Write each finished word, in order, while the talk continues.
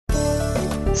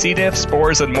C. diff,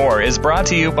 spores, and more is brought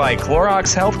to you by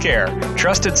Clorox Healthcare,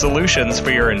 trusted solutions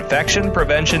for your infection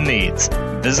prevention needs.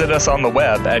 Visit us on the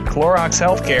web at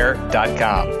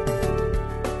CloroxHealthcare.com.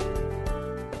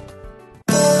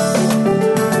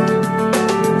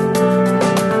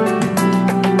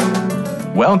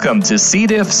 Welcome to C.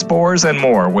 diff, spores, and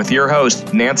more with your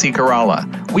host, Nancy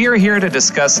Caralla. We are here to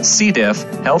discuss C. diff,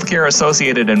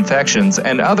 healthcare-associated infections,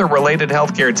 and other related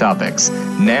healthcare topics.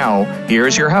 Now,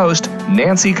 here's your host,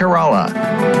 Nancy Caralla.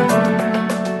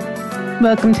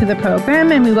 Welcome to the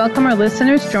program, and we welcome our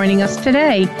listeners joining us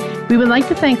today. We would like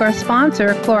to thank our sponsor,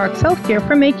 Clorox Healthcare,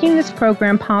 for making this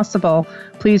program possible.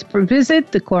 Please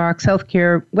visit the Clorox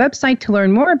Healthcare website to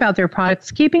learn more about their products,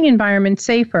 keeping environments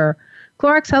safer.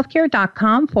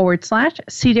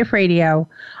 CloroxHealthcare.com/C. diff radio.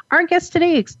 Our guest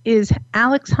today is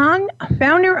Alex Hong,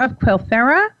 founder of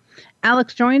Quelphera.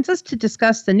 Alex joins us to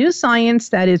discuss the new science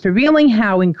that is revealing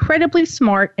how incredibly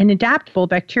smart and adaptable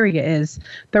bacteria is.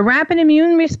 The rapid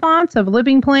immune response of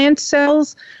living plant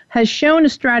cells has shown a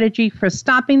strategy for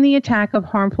stopping the attack of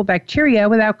harmful bacteria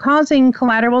without causing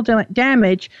collateral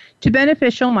damage to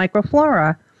beneficial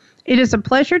microflora. It is a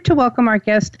pleasure to welcome our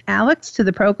guest, Alex, to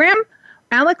the program.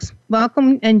 Alex,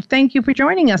 welcome, and thank you for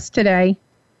joining us today.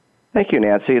 Thank you,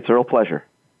 Nancy. It's a real pleasure.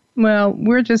 Well,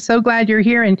 we're just so glad you're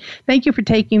here, and thank you for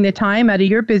taking the time out of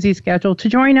your busy schedule to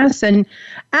join us. And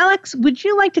Alex, would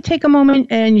you like to take a moment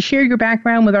and share your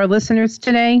background with our listeners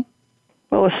today?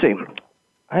 Well, let's see.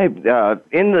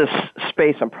 In this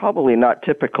space, I'm probably not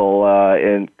typical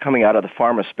in coming out of the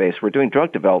pharma space. We're doing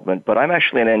drug development, but I'm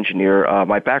actually an engineer.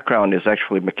 My background is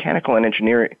actually mechanical and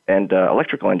engineering and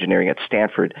electrical engineering at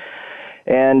Stanford.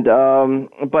 And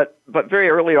but very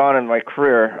early on in my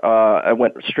career, I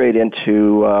went straight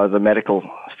into the medical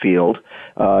field,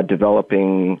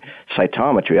 developing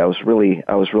cytometry. I was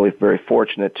really very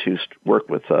fortunate to work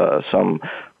with some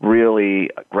really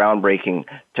groundbreaking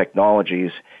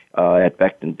technologies at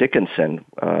Becton Dickinson,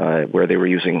 where they were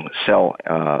using cell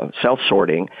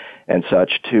sorting and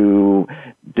such to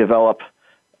develop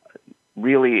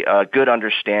really a good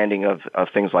understanding of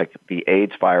things like the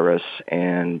AIDS virus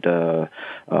and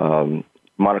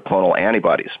monoclonal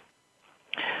antibodies.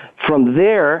 From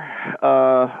there,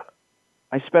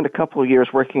 I spent a couple of years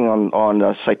working on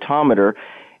a cytometer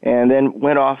and then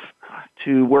went off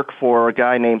to work for a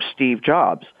guy named Steve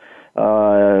Jobs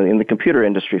in the computer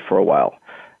industry for a while.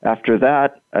 After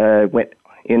that, I went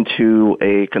into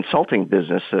a consulting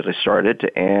business that I started,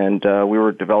 and we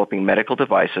were developing medical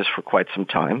devices for quite some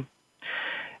time.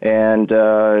 And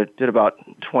did about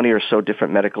 20 or so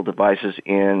different medical devices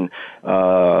in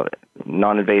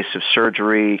non-invasive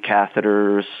surgery,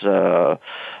 catheters,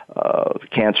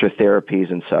 cancer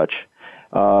therapies, and such,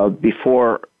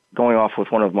 before going off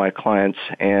with one of my clients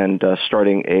and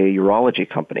starting a urology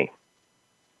company.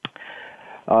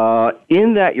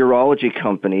 In that urology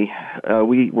company,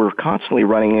 we were constantly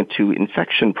running into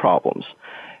infection problems.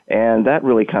 And that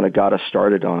really kind of got us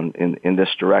started in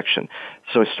this direction.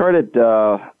 So I started,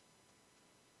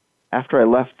 after I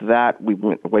left that, we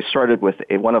started with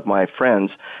one of my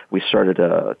friends. We started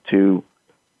a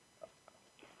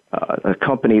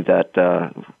company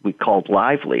that we called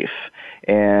LiveLeaf.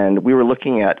 And we were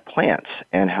looking at plants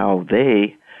and how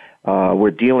they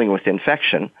were dealing with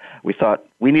infection. We thought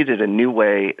we needed a new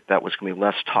way that was going to be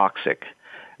less toxic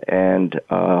and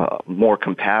more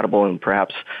compatible and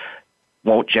perhaps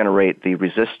won't generate the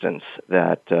resistance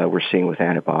that we're seeing with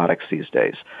antibiotics these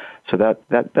days. So that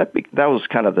was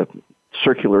kind of the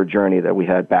circular journey that we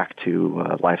had back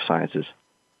to life sciences.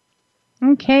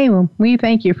 Okay, well, we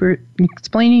thank you for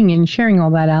explaining and sharing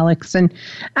all that, Alex. And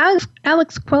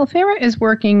Alex, Quelphera is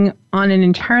working on an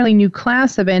entirely new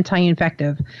class of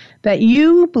anti-infective that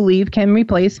you believe can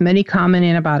replace many common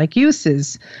antibiotic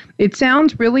uses. It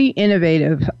sounds really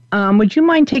innovative. Would you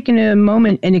mind taking a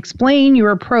moment and explain your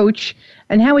approach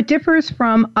and how it differs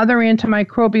from other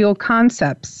antimicrobial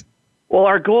concepts? Well,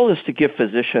 our goal is to give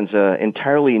physicians an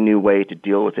entirely new way to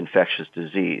deal with infectious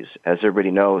disease. As everybody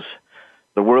knows,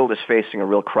 the world is facing a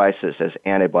real crisis as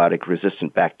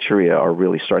antibiotic-resistant bacteria are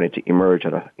really starting to emerge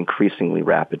at an increasingly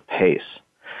rapid pace.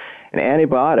 And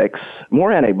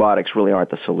more antibiotics really aren't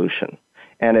the solution.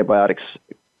 Antibiotics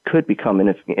could become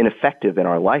ineffective in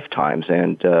our lifetimes,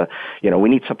 and we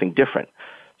need something different.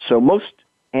 So most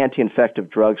anti-infective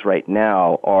drugs right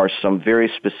now are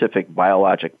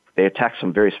they attack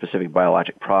some very specific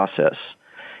biologic process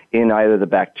in either the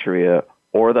bacteria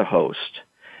or the host.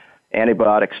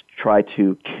 Antibiotics try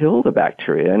to kill the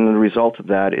bacteria, and the result of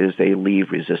that is they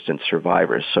leave resistant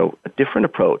survivors. So a different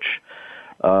approach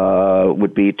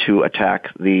would be to attack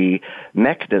the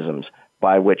mechanisms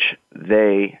by which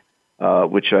the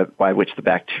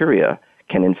bacteria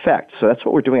can infect. So that's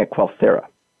what we're doing at Quelthera.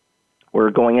 We're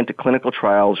going into clinical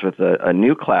trials with a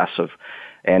new class of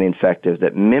anti-infective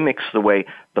that mimics the way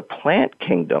the plant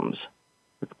kingdom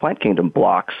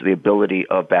blocks the ability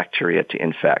of bacteria to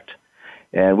infect.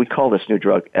 And we call this new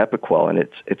drug Epiquel, and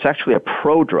it's actually a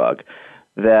prodrug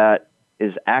that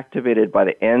is activated by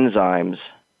the enzymes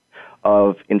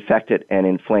of infected and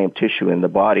inflamed tissue in the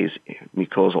body's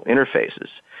mucosal interfaces.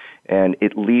 And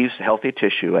it leaves healthy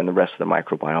tissue and the rest of the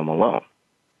microbiome alone.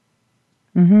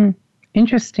 Mm-hmm.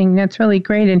 Interesting. That's really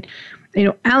great. And,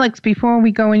 Alex, before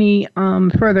we go any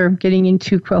further getting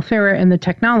into Quelthera and the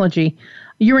technology,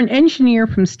 you're an engineer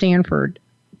from Stanford.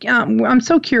 I'm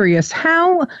so curious.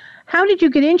 How did you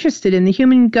get interested in the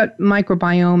human gut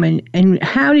microbiome, and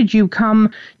how did you come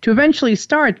to eventually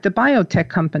start the biotech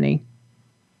company?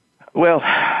 Well,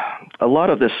 a lot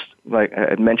of this, like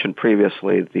I had mentioned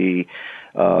previously,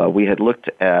 we had looked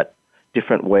at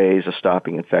different ways of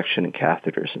stopping infection in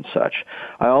catheters and such.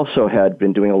 I also had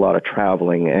been doing a lot of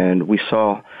traveling, and we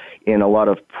saw in a lot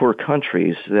of poor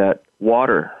countries that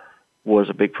water was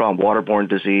a big problem. Waterborne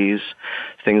disease,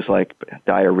 things like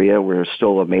diarrhea were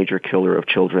still a major killer of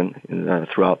children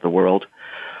throughout the world.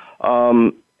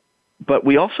 But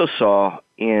we also saw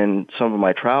in some of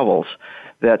my travels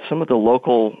that some of the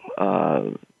local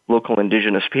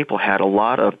indigenous people had a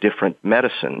lot of different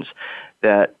medicines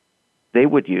that they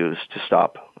would use to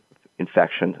stop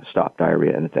infection, stop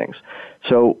diarrhea and things.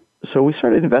 So we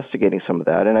started investigating some of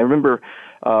that, and I remember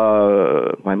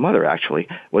my mother actually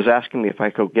was asking me if I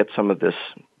could get some of this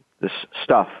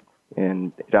stuff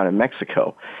down in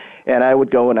Mexico. And I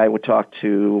would go and I would talk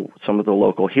to some of the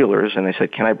local healers, and I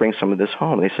said, "Can I bring some of this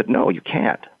home?" And they said, "No, you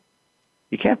can't.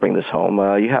 You can't bring this home.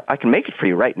 I can make it for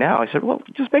you right now." I said, "Well,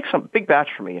 just make some big batch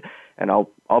for me, and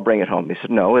I'll bring it home." They said,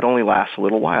 "No, it only lasts a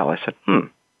little while." I said,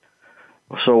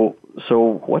 So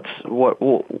what's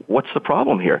the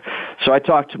problem here? So I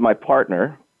talked to my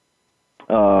partner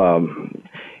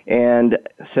and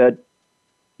said,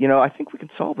 I think we can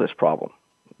solve this problem.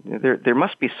 There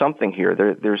must be something here.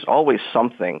 There's always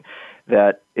something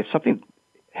that if something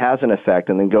has an effect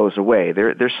and then goes away,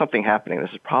 there's something happening.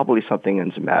 This is probably something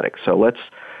enzymatic. So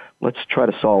let's try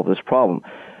to solve this problem.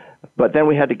 But then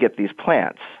we had to get these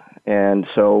plants. And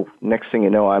so next thing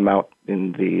you know, I'm out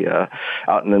in the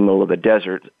middle of the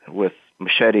desert with a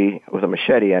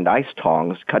machete and ice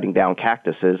tongs, cutting down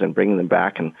cactuses and bringing them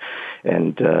back and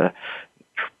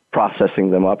processing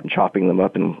them up and chopping them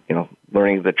up, and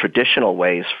learning the traditional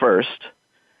ways first,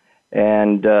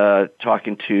 and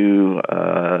talking to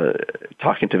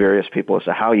various people as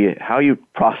to how you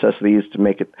process these to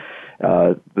make it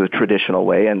the traditional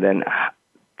way, and then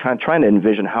kind of trying to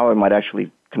envision how I might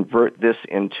actually convert this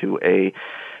into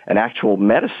an actual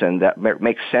medicine that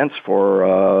makes sense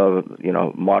for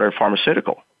modern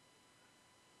pharmaceutical.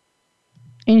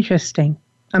 Interesting.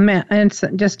 It's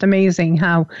just amazing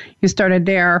how you started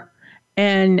there.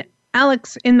 And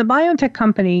Alex, in the biotech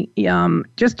company,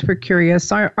 just for curious,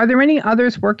 are there any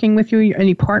others working with you?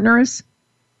 Any partners?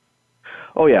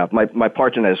 Oh yeah, my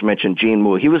partner, as mentioned, Gene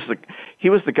Wu. He was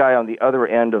the guy on the other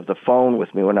end of the phone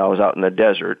with me when I was out in the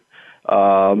desert,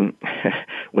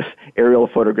 with aerial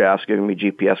photographs giving me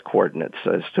GPS coordinates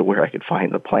as to where I could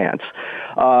find the plants.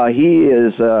 He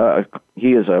is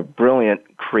a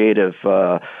brilliant, creative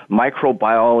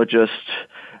microbiologist,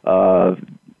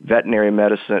 veterinary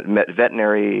medicine,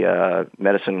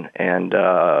 and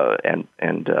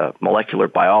molecular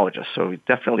biologist. So he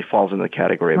definitely falls into the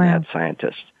category of mad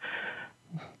scientist.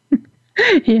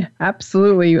 Yeah,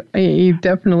 absolutely. He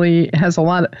definitely has a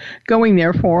lot going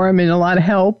there for him and a lot of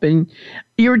help. And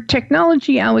your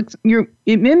technology, Alex,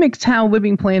 it mimics how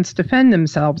living plants defend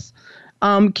themselves.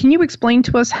 Can you explain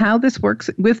to us how this works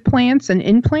with plants and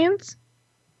in plants?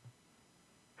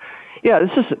 Yeah,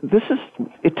 this is.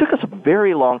 It took us a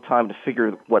very long time to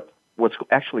figure what's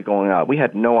actually going on. We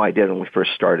had no idea when we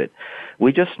first started.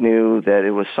 We just knew that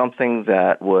it was something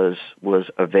that was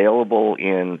available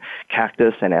in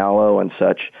cactus and aloe and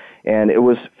such, and it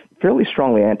was fairly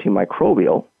strongly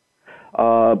antimicrobial,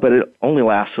 but it only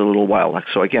lasted a little while.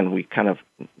 So again, we kind of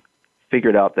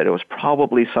figured out that it was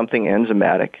probably something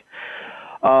enzymatic.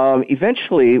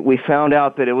 Eventually, we found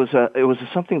out that it was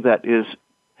something that is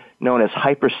known as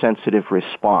hypersensitive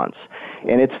response.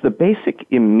 And it's the basic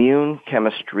immune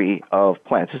chemistry of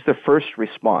plants. It's their first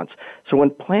response. So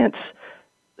when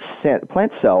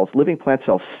living plant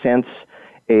cells sense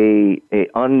a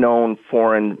unknown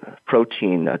foreign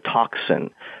protein, a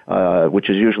toxin, which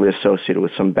is usually associated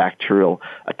with some bacterial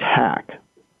attack,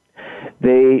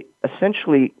 they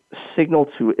essentially signal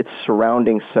to its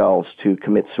surrounding cells to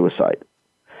commit suicide.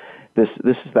 This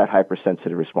is that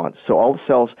hypersensitive response. So all the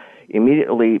cells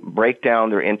immediately break down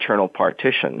their internal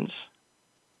partitions,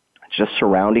 just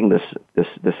surrounding this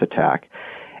attack,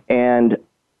 and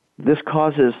this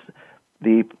causes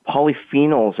the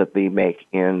polyphenols that they make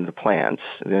in the plants.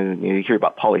 And you hear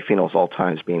about polyphenols all the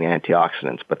time as being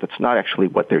antioxidants, but that's not actually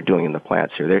what they're doing in the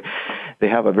plants here. They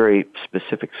have a very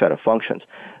specific set of functions.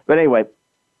 But anyway,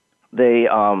 the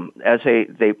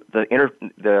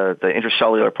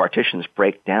intercellular partitions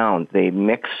break down. They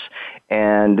mix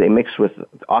with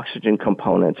oxygen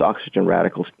components, oxygen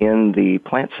radicals in the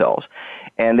plant cells,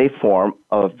 and they form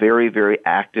a very, very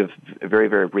active, very,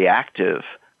 very reactive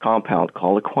compound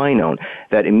called a quinone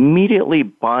that immediately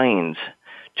binds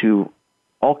to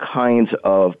all kinds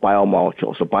of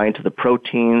biomolecules. They'll bind to the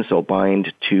proteins, they'll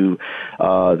bind to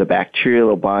the bacteria,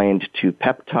 they'll bind to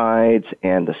peptides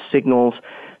and the signals.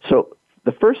 So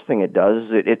the first thing it does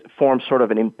is it forms sort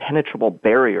of an impenetrable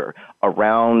barrier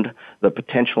around the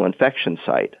potential infection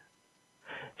site.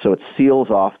 So it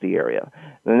seals off the area.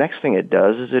 The next thing it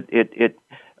does is it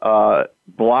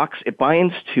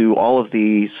binds to all of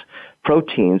these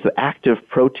proteins, the active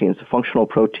proteins, the functional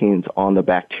proteins on the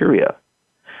bacteria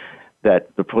that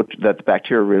the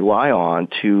bacteria rely on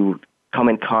to come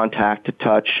in contact, to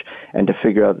touch, and to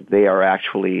figure out that they are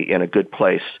actually in a good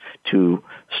place to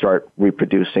start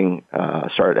reproducing,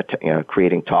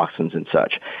 creating toxins and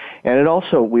such. And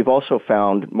we've also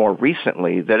found more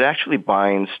recently that it actually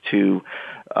binds to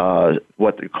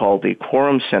what they call the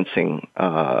quorum sensing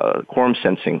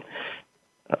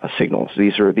signals.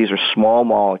 These are small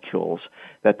molecules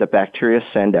that the bacteria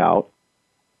send out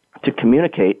to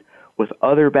communicate with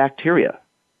other bacteria.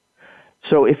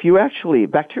 So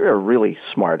bacteria are really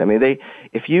smart. I mean,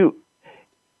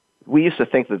 we used to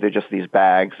think that they're just these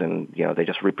bags and, they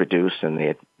just reproduce and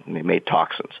they made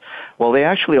toxins. Well, they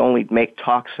actually only make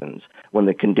toxins when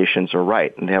the conditions are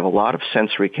right, and they have a lot of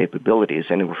sensory capabilities,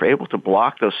 and if we're able to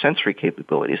block those sensory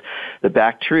capabilities, the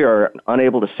bacteria are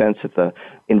unable to sense that the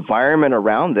environment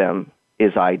around them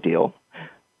is ideal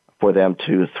for them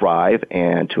to thrive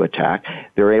and to attack.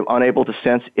 They're unable to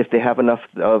sense if they have enough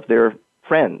of their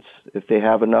friends, if they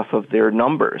have enough of their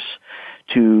numbers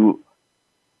to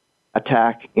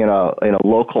attack in a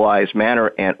localized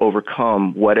manner and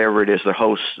overcome whatever it is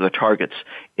the target's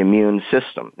immune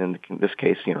system. In this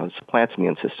case, it's the plant's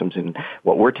immune systems, and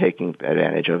what we're taking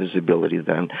advantage of is the ability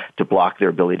then to block their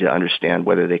ability to understand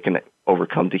whether they can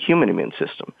overcome the human immune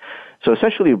system. So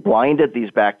essentially, we blinded these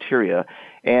bacteria,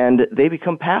 and they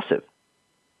become passive.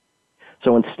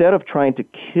 So instead of trying to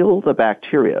kill the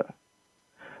bacteria,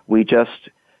 we just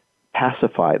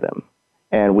pacify them,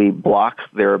 and we block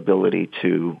their ability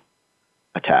to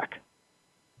attack.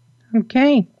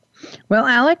 Okay. Well,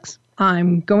 Alex,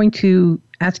 I'm going to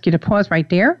ask you to pause right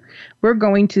there. We're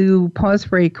going to pause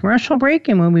for a commercial break,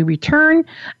 and when we return,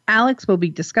 Alex will be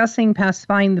discussing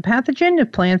pacifying the pathogen.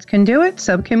 If plants can do it,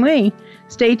 so can we.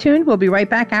 Stay tuned. We'll be right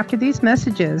back after these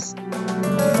messages.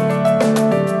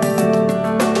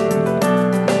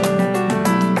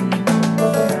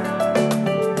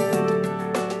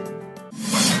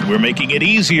 We're making it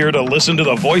easier to listen to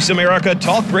the Voice America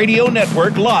Talk Radio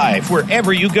Network live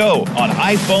wherever you go on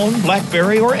iPhone,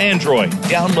 BlackBerry, or Android.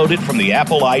 Download it from the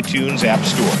Apple iTunes App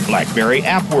Store, BlackBerry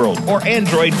App World, or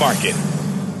Android Market.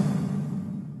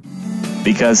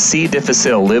 Because C.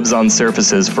 difficile lives on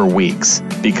surfaces for weeks,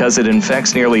 because it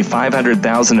infects nearly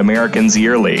 500,000 Americans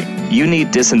yearly, you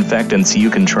need disinfectants you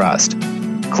can trust.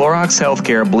 Clorox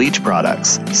Healthcare bleach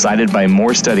products, cited by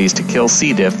more studies to kill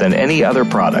C. diff than any other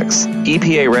products.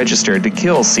 EPA registered to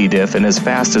kill C. diff in as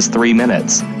fast as 3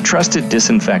 minutes. Trusted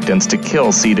disinfectants to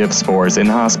kill C. diff spores in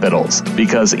hospitals,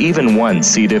 because even one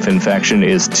C. diff infection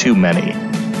is too many.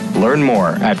 Learn more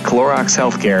at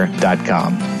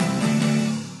CloroxHealthcare.com.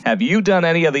 Have you done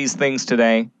any of these things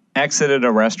today? Exited a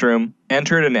restroom?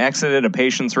 Entered and exited a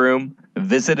patient's room?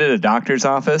 Visited a doctor's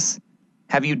office?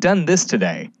 Have you done this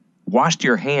today? Washed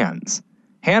your hands.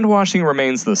 Hand washing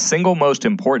remains the single most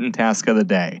important task of the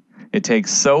day. It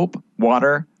takes soap,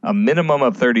 water, a minimum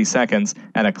of 30 seconds,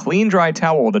 and a clean, dry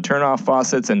towel to turn off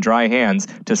faucets and dry hands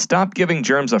to stop giving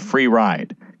germs a free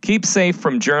ride. Keep safe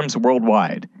from germs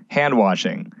worldwide. Hand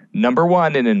washing,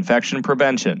 #1 in infection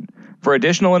prevention. For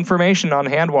additional information on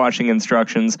hand washing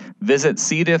instructions, visit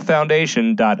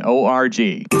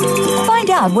cdifffoundation.org. Find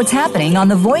out what's happening on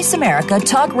the Voice America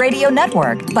Talk Radio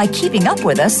Network by keeping up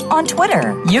with us on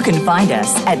Twitter. You can find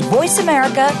us at Voice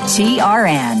America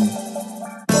TRN.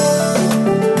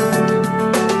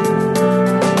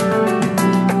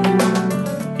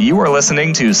 You are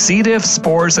listening to C. diff,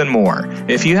 spores, and more.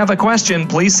 If you have a question,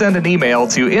 please send an email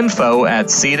to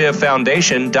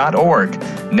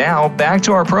info@cdifffoundation.org. Now, back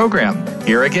to our program.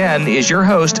 Here again is your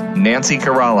host, Nancy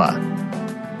Caralla.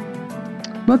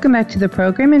 Welcome back to the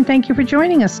program, and thank you for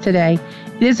joining us today.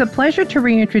 It is a pleasure to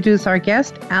reintroduce our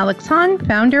guest, Alex Hahn,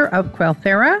 founder of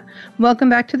Quelthera. Welcome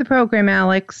back to the program,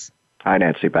 Alex. Hi,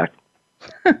 Nancy. Back.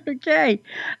 Okay.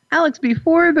 Alex,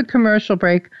 before the commercial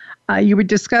break, you were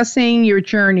discussing your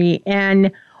journey,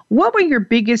 and what were your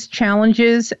biggest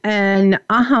challenges and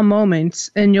aha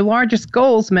moments and your largest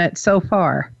goals met so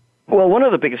far? Well, one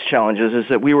of the biggest challenges is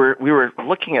that we were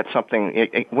looking at something.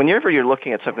 Whenever you're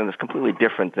looking at something that's completely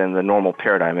different than the normal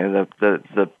paradigm, and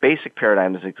the basic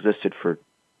paradigm has existed for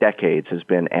decades, has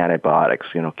been antibiotics.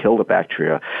 Kill the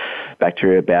bacteria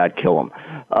bad, kill them.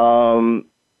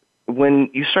 When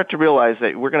you start to realize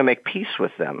that we're going to make peace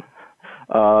with them,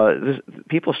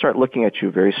 people start looking at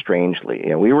you very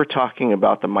strangely. We were talking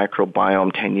about the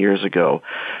microbiome 10 years ago.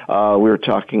 We were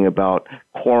talking about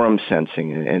quorum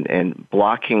sensing and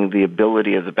blocking the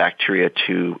ability of the bacteria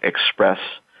to express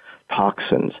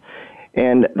toxins.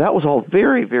 And that was all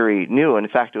very, very new. In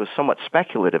fact, it was somewhat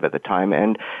speculative at the time,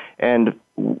 and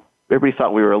everybody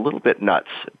thought we were a little bit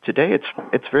nuts. Today,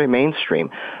 it's very mainstream.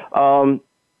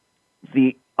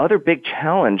 The other big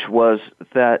challenge was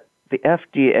that the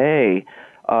FDA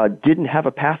didn't have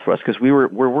a path for us because we're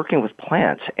working with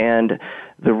plants, and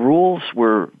the rules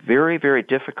were very, very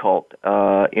difficult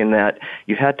in that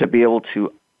you had to be able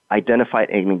to identify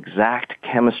an exact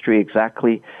chemistry,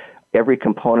 exactly every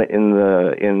component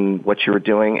in what you were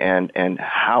doing, and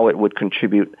how it would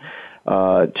contribute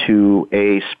to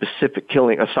a specific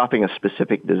stopping a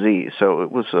specific disease. So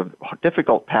it was a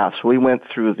difficult path. So we went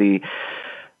through the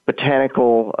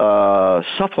botanical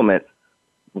supplement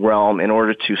realm in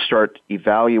order to start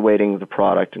evaluating the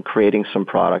product and creating some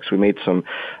products. We made some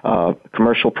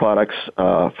commercial products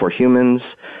for humans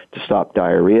to stop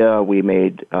diarrhea. We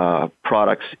made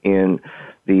products in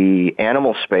the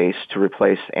animal space to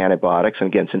replace antibiotics. And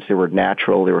again, since they were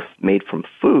natural, they were made from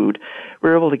food, we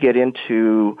were able to get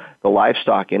into the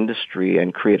livestock industry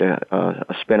and create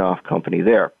a spin-off company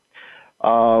there.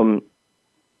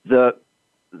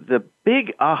 The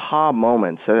big aha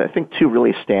moments, I think two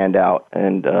really stand out,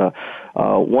 and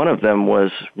one of them was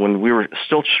when we were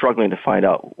still struggling to find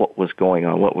out what was going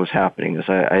on, what was happening, as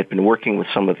I had been working with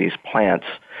some of these plants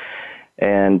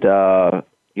and,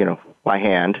 by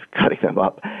hand, cutting them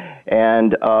up,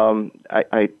 and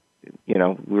I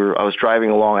was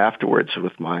driving along afterwards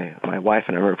with my wife,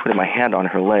 and I remember putting my hand on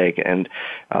her leg, and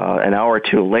an hour or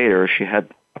two later, she had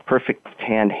a perfect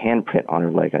tanned handprint on her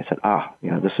leg. I said,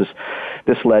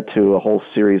 this led to a whole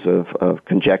series of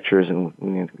conjectures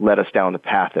and led us down the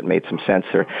path that made some sense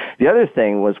there. The other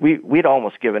thing was we'd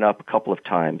almost given up a couple of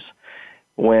times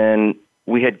when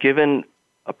we had given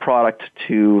a product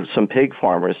to some pig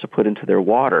farmers to put into their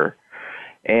water,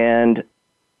 and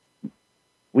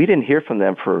we didn't hear from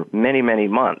them for many, many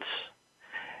months.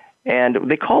 And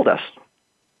they called us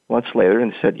months later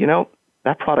and said,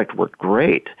 that product worked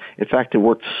great. In fact, it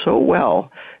worked so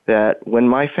well that when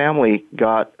my family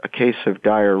got a case of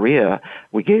diarrhea,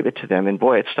 we gave it to them, and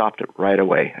boy, it stopped it right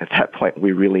away. At that point,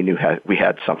 we really knew we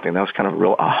had something. That was kind of a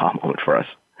real aha moment for us.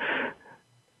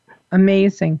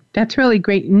 Amazing. That's really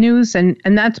great news, and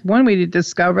that's one way to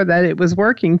discover that it was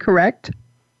working, correct?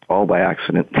 All by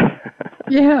accident.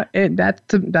 Yeah, that's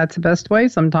the best way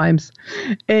sometimes.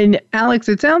 And Alex,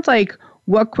 it sounds like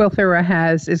what Quelthera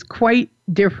has is quite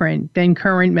different than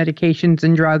current medications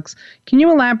and drugs. Can you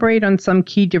elaborate on some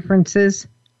key differences?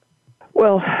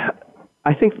 Well,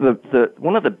 I think the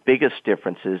one of the biggest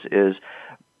differences is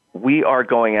we are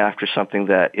going after something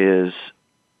that is,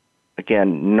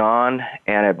 again,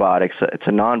 non-antibiotics. It's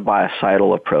a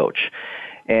non-biocidal approach,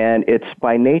 and it's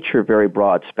by nature very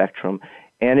broad spectrum,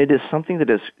 and it is something that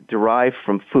is derived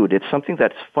from food. It's something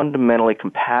that's fundamentally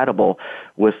compatible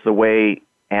with the way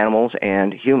animals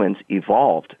and humans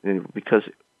evolved, because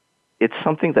it's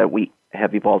something that we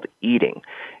have evolved eating.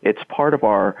 It's part of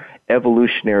our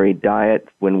evolutionary diet.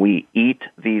 When we eat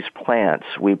these plants,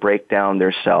 we break down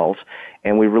their cells,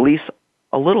 and we release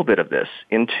a little bit of this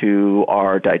into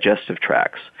our digestive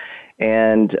tracts.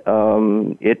 And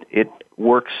it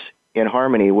works in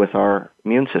harmony with our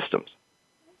immune systems.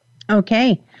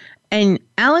 Okay. And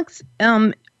Alex,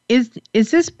 is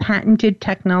this patented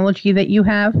technology that you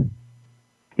have?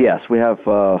 Yes, we have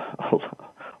a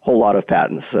whole lot of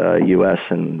patents, U.S.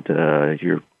 and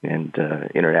Europe and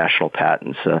international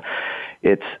patents.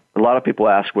 It's a lot of people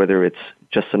ask whether it's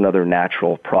just another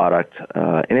natural product,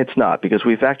 and it's not, because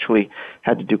we've actually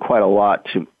had to do quite a lot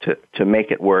to make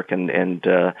it work, and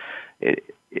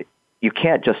you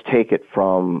can't just take it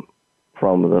from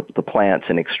the plants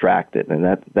and extract it, and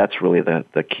that's really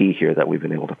the key here that we've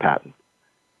been able to patent.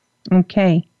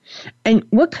 Okay. And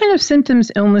what kind of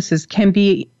symptoms, illnesses can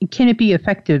it be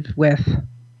effective with?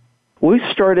 We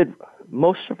started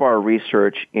most of our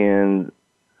research in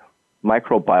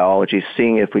microbiology,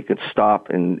 seeing if we could stop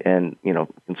and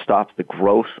stop the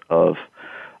growth of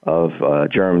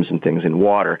germs and things in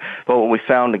water. But what we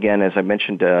found, again, as I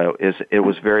mentioned, is it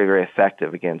was very, very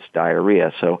effective against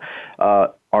diarrhea. So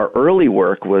our early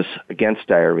work was against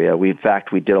diarrhea. In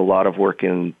fact, we did a lot of work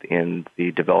in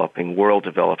the developing world,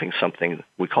 developing something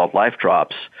we called Life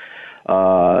Drops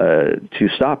to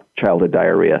stop childhood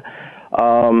diarrhea.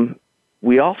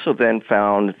 We also then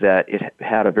found that it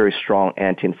had a very strong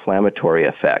anti-inflammatory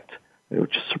effect,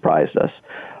 which surprised us.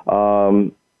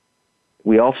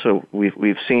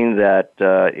 We've seen that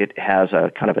it has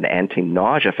a kind of an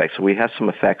anti-nausea effect, so we have some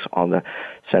effects on the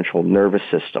central nervous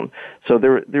system. So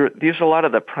these are a lot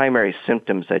of the primary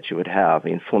symptoms that you would have: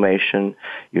 inflammation.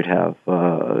 You'd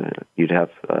also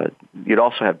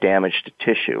have damage to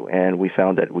tissue, and we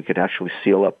found that we could actually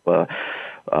seal up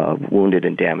wounded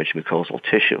and damaged mucosal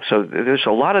tissue. So there's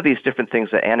a lot of these different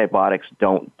things that antibiotics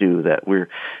don't do that we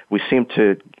seem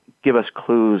to give us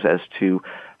clues as to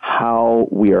how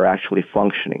we are actually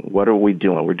functioning. What are we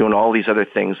doing? We're doing all these other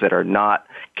things that are not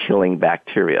killing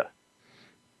bacteria.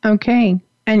 Okay.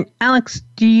 And Alex,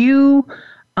 do you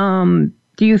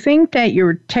think that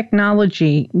your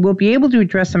technology will be able to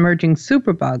address emerging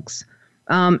superbugs?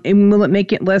 And will it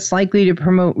make it less likely to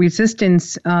promote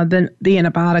resistance than the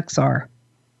antibiotics are?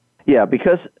 Yeah,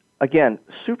 because, again,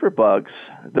 superbugs,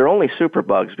 they're only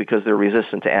superbugs because they're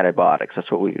resistant to antibiotics.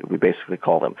 That's what we basically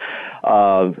call them.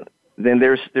 Then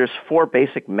there's four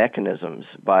basic mechanisms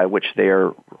by which they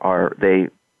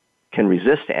can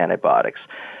resist antibiotics.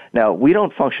 Now, we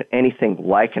don't function anything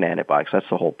like an antibiotic. That's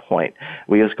the whole point.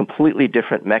 We use completely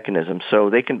different mechanisms, so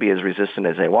they can be as resistant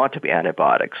as they want to be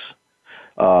antibiotics.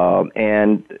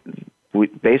 And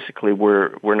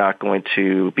we're not going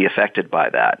to be affected by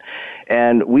that.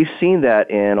 And we've seen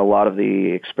that in a lot of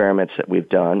the experiments that we've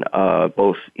done,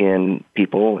 both in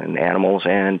people and animals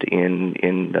and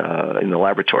in the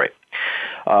laboratory.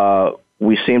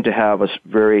 We seem to have a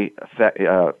very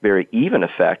even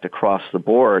effect across the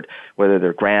board, whether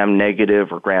they're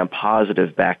gram-negative or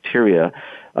gram-positive bacteria.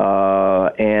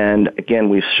 And again,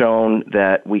 we've shown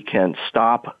that we can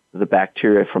stop the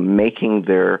bacteria from making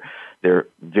their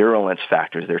virulence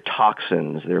factors, their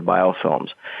toxins, their biofilms.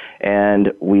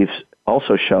 And we've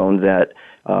also shown that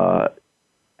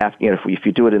if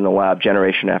you do it in the lab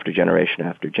generation after generation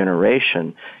after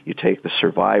generation, you take the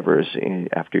survivors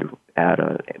after you add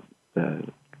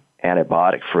an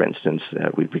antibiotic, for instance,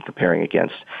 that we've been comparing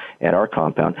against at our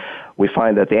compound, we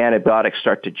find that the antibiotics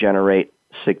start to generate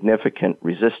significant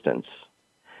resistance.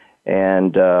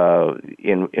 And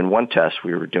in one test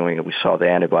we were doing, we saw the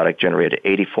antibiotic generated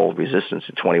 80-fold resistance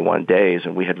in 21 days,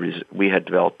 and we had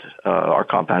developed our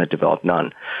compound had developed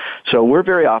none. So we're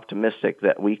very optimistic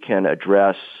that we can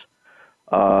address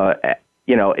a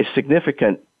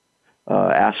significant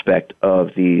aspect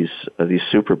of these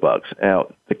superbugs.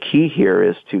 Now, the key here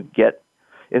is to get.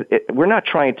 We're not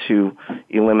trying to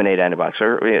eliminate antibiotics,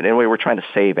 or in a way, we're trying to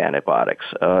save antibiotics,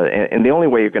 and the only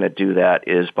way you're going to do that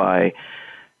is by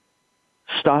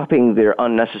stopping their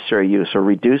unnecessary use or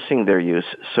reducing their use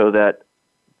so that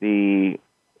the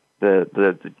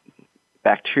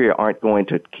bacteria aren't going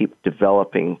to keep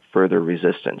developing further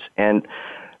resistance. And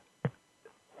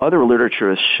other literature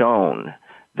has shown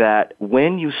that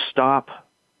when you stop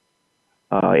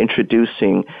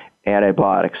introducing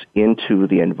antibiotics into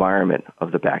the environment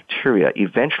of the bacteria,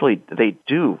 eventually they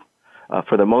do,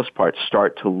 for the most part,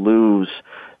 start to lose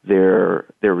their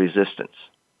resistance.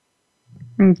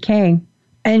 Okay.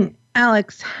 And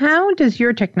Alex, how does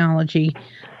your technology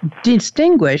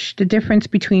distinguish the difference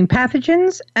between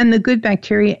pathogens and the good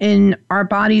bacteria in our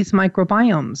body's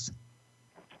microbiomes?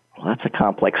 Well, that's a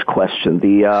complex question.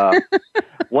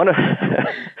 One of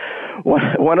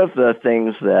the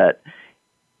things that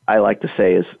I like to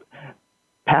say is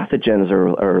pathogens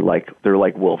are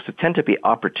like wolves. They tend to be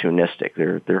opportunistic.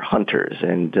 They're hunters,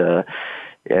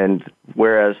 and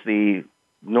whereas the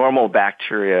normal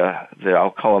bacteria,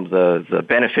 I'll call them the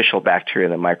beneficial bacteria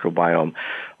in the microbiome,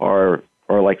 are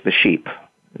like the sheep.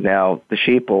 Now, the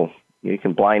sheep you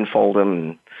can blindfold them,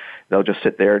 and they'll just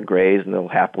sit there and graze, and they'll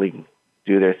happily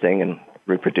do their thing and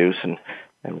reproduce and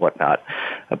whatnot.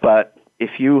 But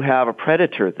if you have a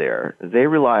predator there, they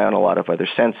rely on a lot of other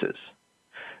senses.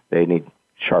 They need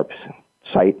sharp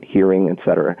sight, hearing,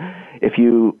 etc. If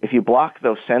you block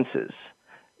those senses,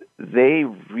 they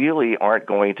really aren't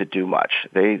going to do much.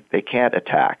 They can't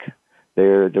attack.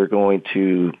 they're going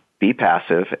to be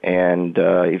passive, and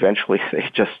eventually they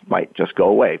might just go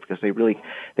away because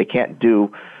they can't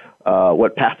do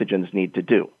what pathogens need to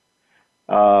do.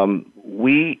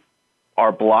 We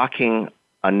are blocking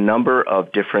a number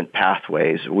of different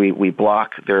pathways. We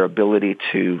block their ability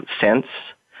to sense.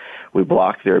 We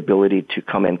block their ability to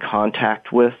come in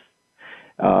contact with.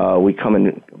 We come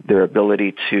in their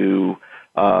ability to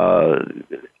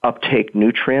uptake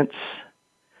nutrients.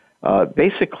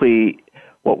 Basically,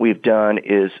 what we've done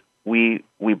is we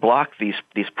block these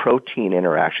protein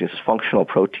interactions, functional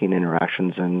protein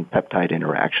interactions and peptide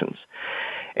interactions.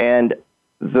 And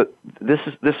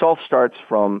this all starts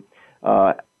from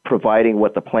providing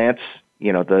what the plants,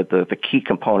 the key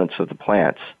components of the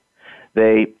plants.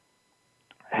 They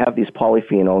have these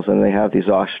polyphenols and they have these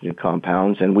oxygen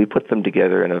compounds, and we put them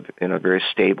together in a very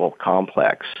stable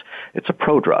complex. It's a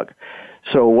prodrug.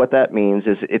 So what that means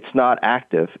is it's not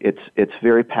active. It's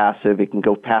very passive. It can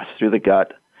pass through the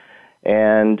gut,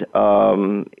 and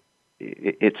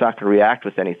it's not going to react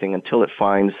with anything until it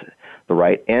finds the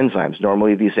right enzymes.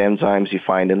 Normally, these enzymes you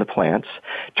find in the plants.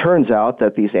 Turns out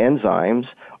that these enzymes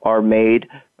are made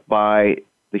by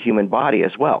the human body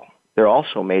as well. They're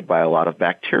also made by a lot of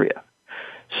bacteria.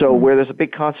 So where there's a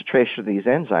big concentration of these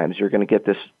enzymes, you're going to get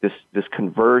this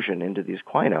conversion into these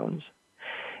quinones.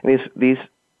 And these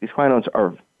quinones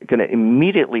are going to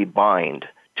immediately bind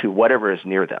to whatever is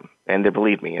near them. And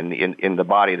believe me, in the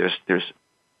body, there's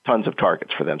tons of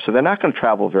targets for them. So they're not going to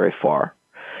travel very far.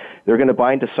 They're going to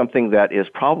bind to something that is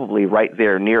probably right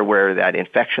there near where that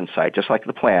infection site, just like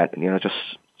the plant, just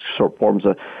sort of forms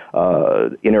a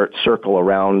inert circle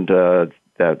around the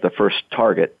first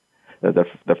target,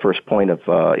 the first point of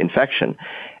infection.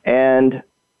 And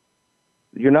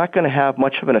you're not going to have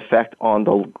much of an effect on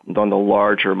the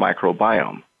larger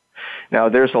microbiome. Now,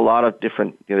 there's a lot of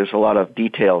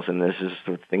details in this.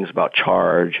 There's things about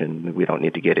charge, and we don't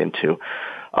need to get into.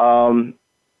 But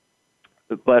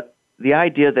the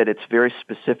idea that it's very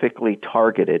specifically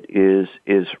targeted is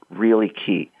really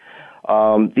key.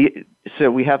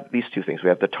 So we have these two things. We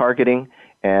have the targeting,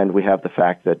 and we have the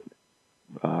fact that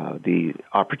the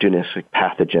opportunistic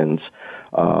pathogens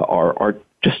are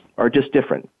just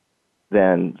different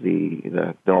than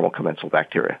the normal commensal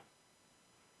bacteria.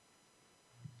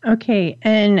 Okay,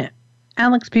 and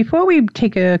Alex, before we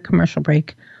take a commercial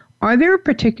break, are there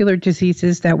particular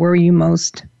diseases that worry you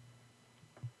most?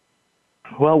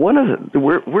 Well,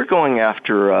 we're going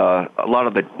after a lot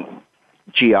of the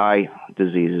GI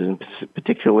diseases, and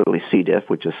particularly C. diff,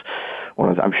 which is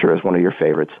I'm sure is one of your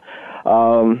favorites.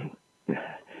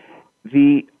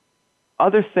 The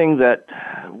other thing that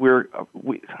we're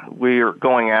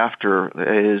going after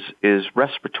is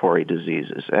respiratory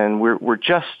diseases, and we're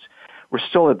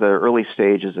still at the early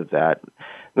stages of that.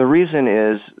 The reason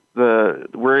is we're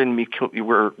working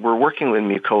with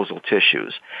mucosal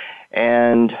tissues,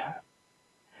 and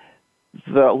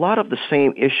a lot of the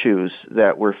same issues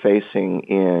that we're facing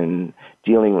in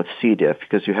dealing with C. diff,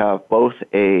 because you have both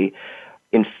a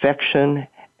infection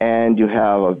and you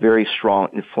have a very strong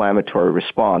inflammatory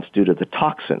response due to the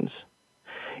toxins.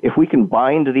 If we can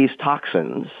bind these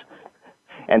toxins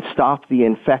and stop the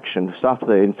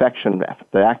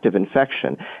active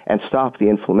infection, and stop the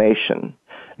inflammation,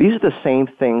 these are the same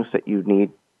things that you need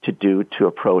to do to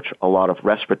approach a lot of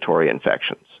respiratory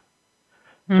infections.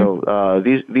 So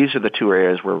these are the two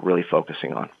areas we're really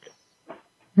focusing on.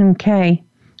 Okay.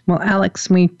 Well, Alex,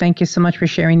 we thank you so much for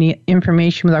sharing the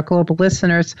information with our global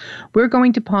listeners. We're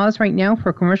going to pause right now for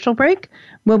a commercial break.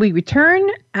 When we return,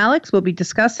 Alex will be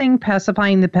discussing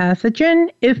pacifying the pathogen.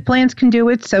 If plants can do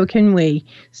it, so can we.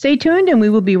 Stay tuned, and we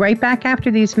will be right back after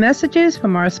these messages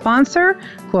from our sponsor,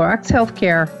 Clorox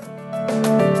Healthcare.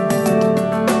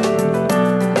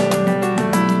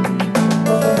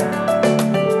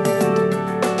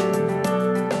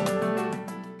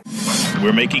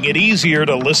 We're making it easier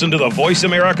to listen to the Voice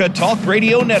America Talk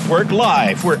Radio Network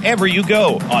live wherever you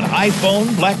go on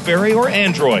iPhone, BlackBerry, or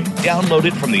Android. Download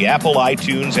it from the Apple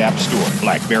iTunes App Store,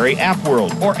 BlackBerry App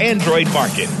World, or Android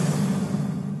Market.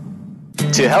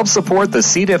 To help support the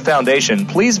C. diff Foundation,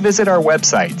 please visit our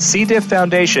website,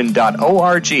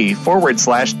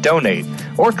 cdifffoundation.org/donate,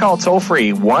 or call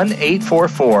toll-free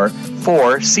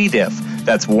 1-844-4-C-DIFF.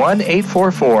 That's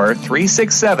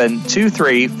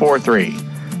 1-844-367-2343.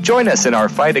 Join us in our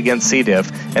fight against C.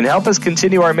 diff and help us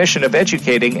continue our mission of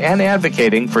educating and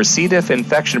advocating for C. diff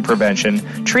infection prevention,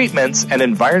 treatments, and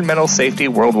environmental safety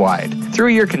worldwide. Through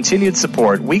your continued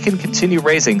support, we can continue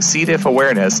raising C. diff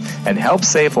awareness and help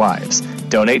save lives.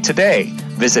 Donate today.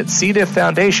 Visit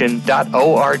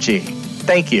cdifffoundation.org.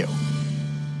 Thank you.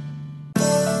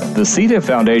 The C. diff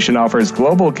Foundation offers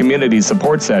global community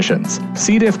support sessions.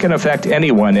 C. diff can affect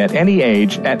anyone at any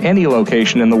age, at any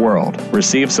location in the world.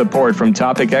 Receive support from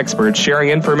topic experts sharing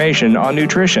information on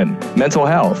nutrition, mental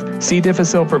health, C.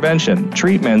 difficile prevention,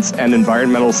 treatments, and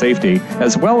environmental safety,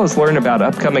 as well as learn about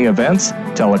upcoming events,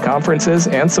 teleconferences,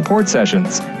 and support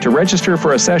sessions. To register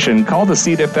for a session, call the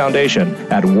C. diff Foundation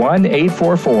at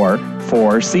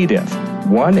 1-844-4-C. diff.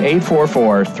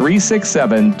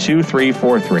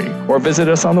 1-844-367-2343, or visit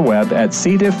us on the web at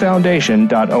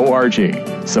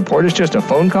cdifffoundation.org. Support is just a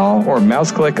phone call or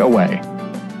mouse click away.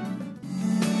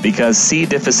 Because C.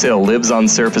 difficile lives on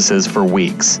surfaces for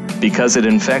weeks, because it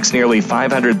infects nearly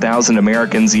 500,000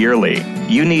 Americans yearly,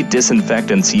 you need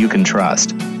disinfectants you can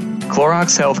trust.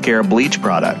 Clorox Healthcare bleach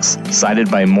products,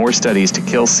 cited by more studies to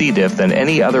kill C. diff than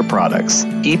any other products.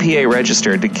 EPA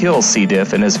registered to kill C.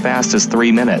 diff in as fast as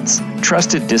 3 minutes.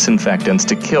 Trusted disinfectants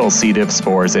to kill C. diff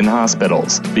spores in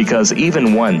hospitals, because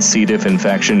even one C. diff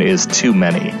infection is too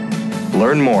many.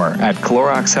 Learn more at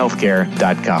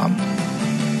CloroxHealthcare.com.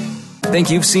 Think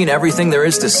you've seen everything there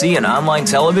is to see in online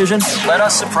television? Let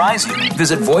us surprise you.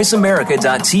 Visit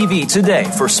VoiceAmerica.tv today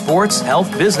for sports,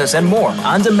 health, business, and more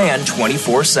on demand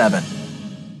 24/7.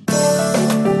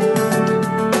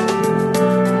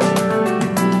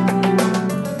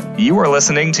 You are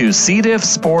listening to C. diff,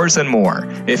 spores, and more.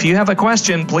 If you have a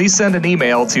question, please send an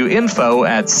email to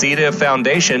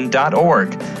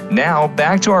info@cdifffoundation.org. Now,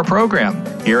 back to our program.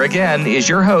 Here again is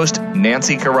your host,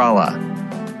 Nancy Caralla.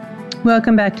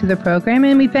 Welcome back to the program,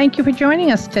 and we thank you for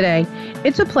joining us today.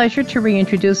 It's a pleasure to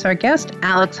reintroduce our guest,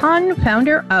 Alex Hahn,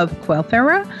 founder of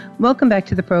Quelthera. Welcome back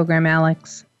to the program,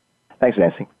 Alex. Thanks,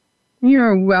 Nancy.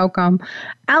 You're welcome.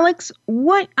 Alex,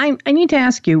 I need to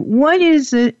ask you, what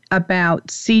is it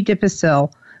about C.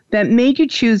 difficile that made you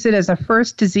choose it as a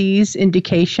first disease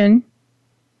indication?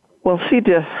 Well, C.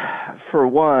 diff, for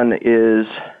one, is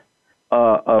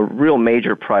a real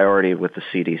major priority with the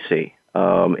CDC.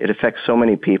 It affects so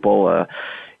many people.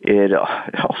 It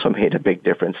also made a big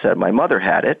difference that my mother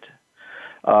had it,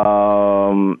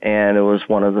 and it was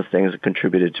one of the things that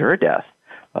contributed to her death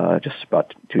just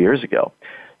about 2 years ago.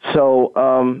 So,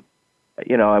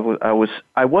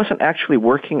 I wasn't actually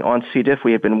working on C. diff.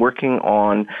 We had been working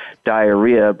on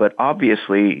diarrhea, but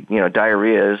obviously,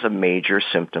 diarrhea is a major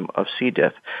symptom of C.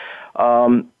 diff.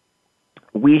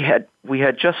 We had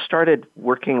just started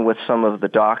working with some of the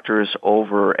doctors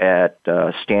over at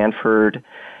Stanford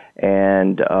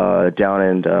and down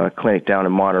in the clinic down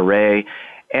in Monterey,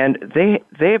 and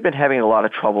they have been having a lot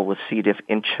of trouble with C. diff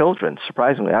in children.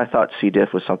 Surprisingly, I thought C.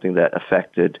 diff was something that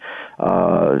affected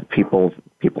people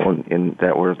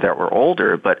that were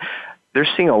older, but they're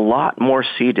seeing a lot more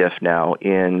C. diff now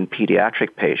in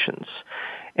pediatric patients,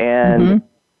 and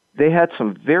they had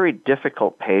some very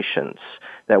difficult patients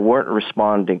that weren't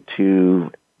responding to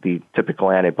the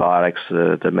typical antibiotics,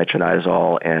 the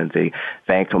metronidazole and the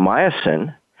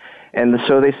vancomycin. And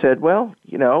so they said, well,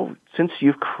 since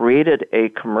you've created a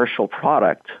commercial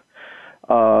product,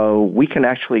 we can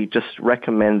actually just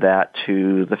recommend that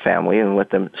to the family and let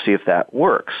them see if that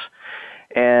works.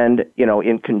 And,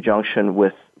 in conjunction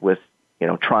with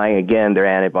trying again their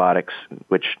antibiotics,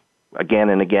 which again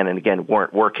and again and again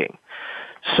weren't working.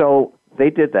 So they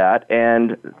did that,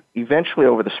 and eventually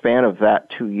over the span of that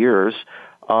 2 years,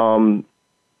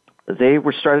 they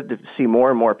were started to see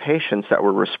more and more patients that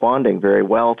were responding very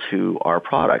well to our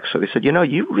products. So they said,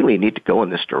 you really need to go in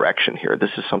this direction here.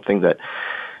 This is something that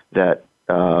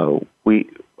I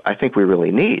think we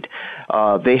really need.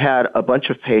 They had a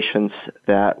bunch of patients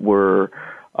that were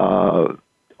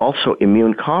also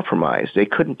immune compromised. They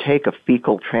couldn't take a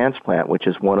fecal transplant, which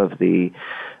is one of the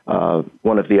other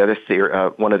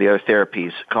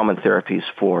therapies, common therapies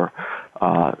for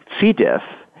C. diff,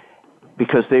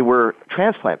 because they were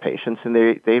transplant patients and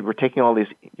they were taking all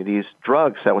these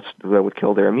drugs that would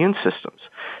kill their immune systems.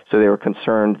 So they were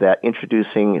concerned that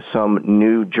introducing some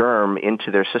new germ into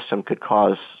their system could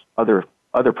cause other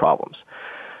problems.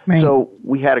 Right. So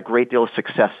we had a great deal of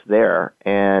success there,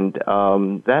 and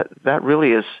that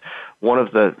really is one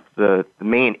of the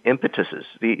main impetuses.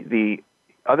 The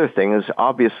other thing is,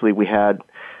 obviously, we had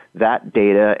that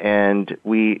data, and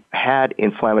we had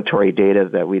inflammatory data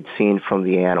that we'd seen from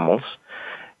the animals.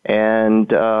 And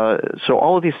so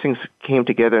all of these things came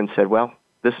together and said, well,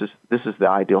 this is the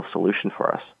ideal solution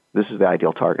for us. This is the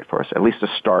ideal target for us, at least to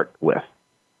start with.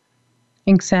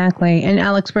 Exactly. And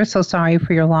Alex, we're so sorry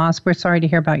for your loss. We're sorry to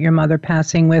hear about your mother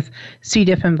passing with C.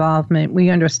 diff involvement. We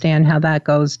understand how that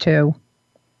goes, too.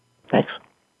 Thanks.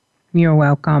 You're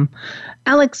welcome.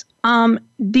 Alex, the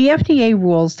FDA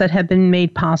rules that have been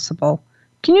made possible,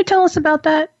 can you tell us about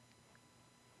that?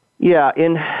 Yeah,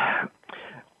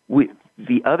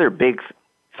 the other big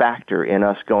factor in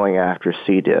us going after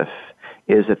C. diff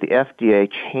is that the FDA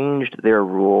changed their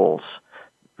rules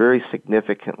very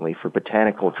significantly for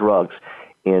botanical drugs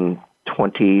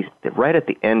right at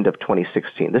the end of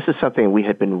 2016. This is something we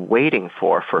had been waiting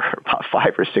for about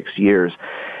 5 or 6 years.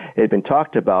 It had been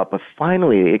talked about, but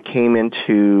finally it came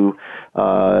into,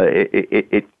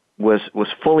 it was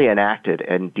fully enacted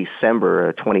in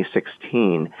December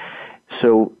 2016.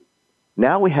 So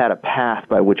now we had a path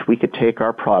by which we could take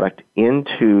our product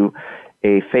into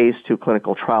a phase 2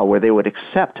 clinical trial where they would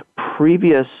accept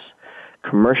previous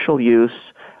commercial use,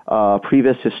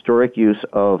 previous historic use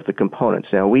of the components.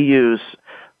 Now, we use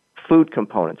food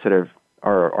components that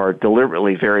are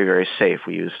deliberately very, very safe.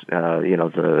 We use,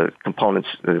 the components,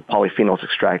 the polyphenols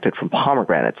extracted from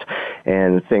pomegranates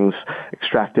and things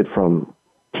extracted from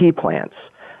tea plants.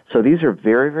 So these are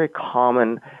very, very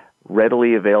common,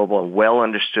 readily available, and well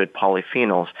understood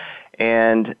polyphenols.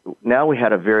 And now we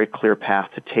had a very clear path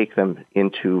to take them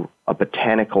into a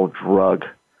botanical drug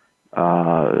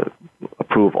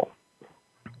approval.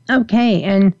 Okay,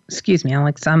 and excuse me,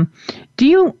 Alex, do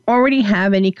you already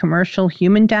have any commercial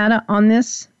human data on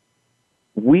this?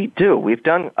 We do. We've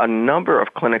done a number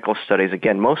of clinical studies.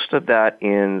 Again, most of that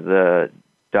in the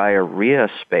diarrhea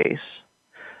space.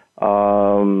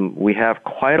 We have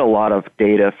quite a lot of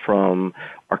data from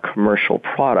our commercial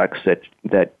products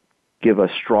that give a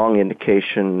strong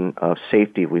indication of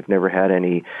safety. We've never had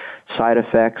any side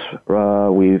effects.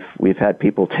 We've had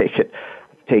people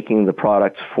taking the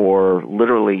products for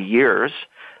literally years,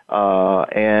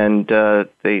 and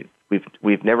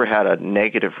we've never had a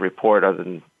negative report other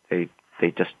than they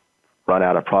just run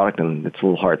out of product, and it's a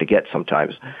little hard to get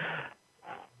sometimes.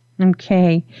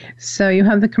 Okay, so you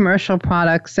have the commercial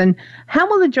products, and how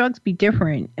will the drugs be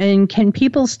different? And can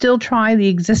people still try the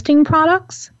existing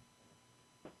products?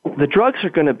 The drugs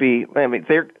are going to be,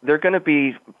 they're going to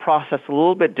be processed a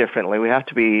little bit differently. We have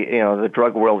to be, the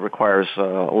drug world requires a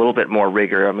little bit more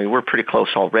rigor. We're pretty close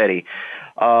already.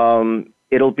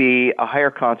 It'll be a higher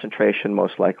concentration,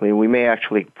 most likely. We may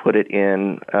actually put it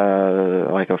in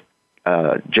like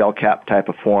a gel cap type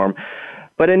of form.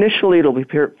 But initially, it'll be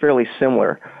fairly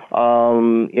similar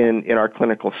in our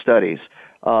clinical studies.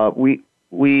 You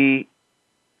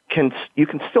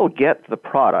can still get the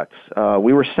products.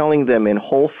 We were selling them in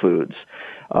Whole Foods,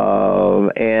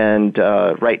 and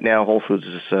right now Whole Foods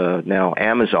is now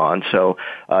Amazon, so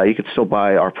you can still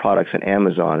buy our products on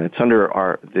Amazon. It's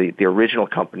under the original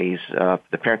company's,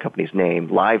 the parent company's name,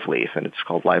 LiveLeaf, and it's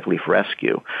called LiveLeaf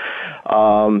Rescue.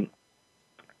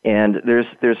 And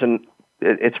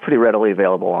it's pretty readily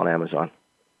available on Amazon.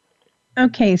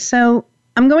 Okay, so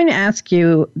I'm going to ask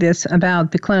you this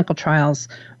about the clinical trials.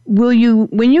 Will you,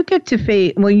 when you get to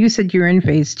phase, well, you said you're in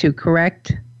phase 2,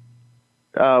 correct?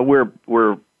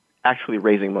 We're actually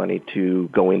raising money to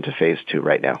go into phase 2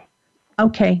 right now.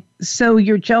 Okay, so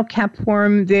your gel cap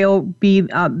form, they'll be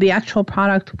the actual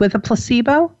product with a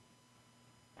placebo?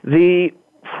 The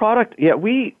product,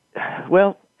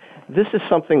 this is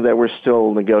something that we're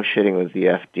still negotiating with the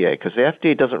FDA, because the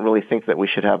FDA doesn't really think that we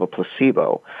should have a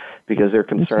placebo, because they're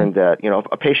concerned that,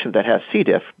 a patient that has C.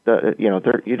 diff,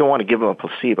 you don't want to give them a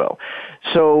placebo.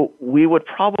 So we would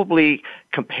probably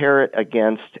compare it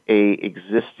against a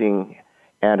existing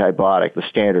antibiotic, the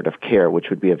standard of care, which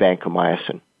would be a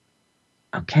vancomycin.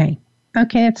 Okay,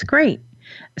 that's great.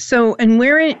 So, and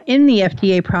we're in the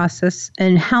FDA process,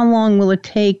 and how long will it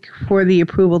take for the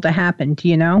approval to happen? Do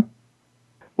you know?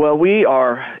 Well, we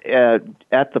are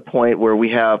at the point where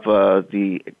we have a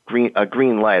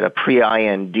green light, a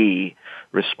pre-IND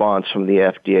response from the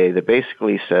FDA that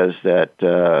basically says that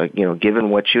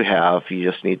given what you have, you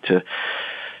just need to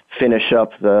finish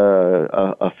up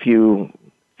a few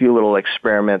little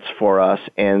experiments for us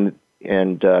and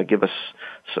give us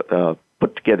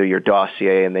put together your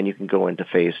dossier, and then you can go into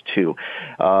phase 2.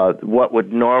 What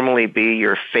would normally be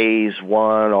your phase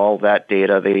 1, all that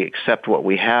data, they accept what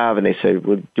we have, and they say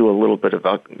we'll do a little bit of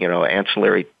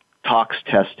ancillary tox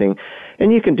testing,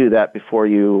 and you can do that before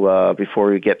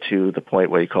you get to the point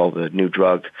where you call the new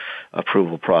drug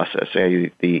approval process,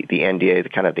 the NDA, the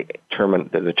kind of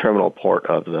the terminal part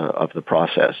of the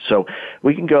process. So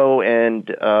we can go and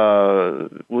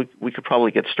we could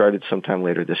probably get started sometime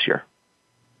later this year.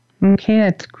 Okay,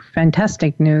 that's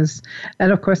fantastic news.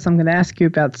 And of course, I'm going to ask you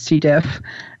about C. diff.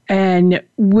 And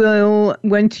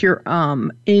once you're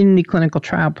in the clinical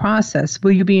trial process,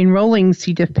 will you be enrolling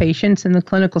C. diff patients in the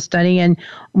clinical study? And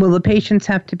will the patients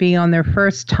have to be on their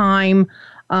first time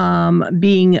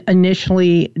being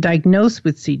initially diagnosed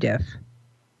with C. diff?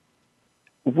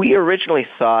 We originally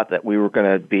thought that we were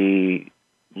going to be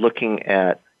looking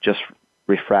at just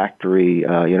refractory,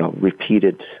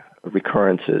 repeated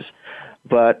recurrences.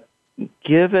 But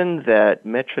given that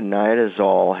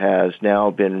metronidazole has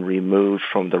now been removed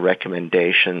from the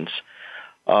recommendations,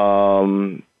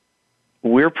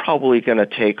 we're probably going to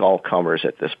take all comers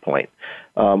at this point.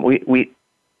 We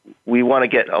want to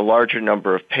get a larger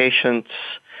number of patients.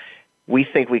 We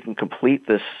think we can complete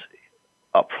this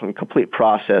complete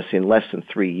process in less than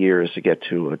 3 years to get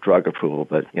to a drug approval,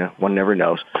 but one never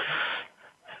knows.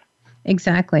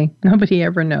 Exactly. Nobody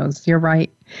ever knows. You're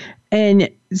right. And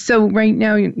so right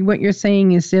now, what you're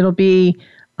saying is it'll be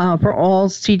for all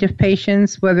C. diff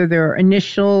patients, whether they're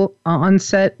initial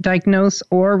onset diagnosed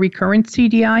or recurrent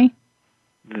CDI?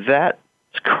 That's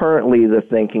currently the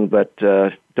thinking, but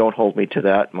don't hold me to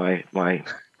that. My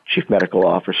chief medical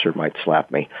officer might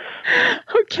slap me.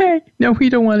 Okay. No, we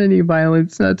don't want any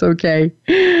violence. That's okay.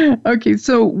 Okay,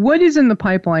 so what is in the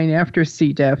pipeline after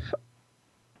C. diff?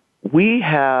 We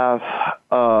have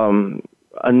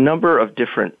a number of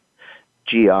different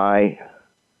GI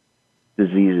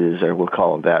diseases, or we'll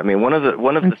call them that. I mean, one of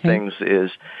the things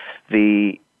is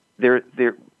we've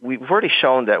already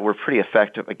shown that we're pretty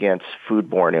effective against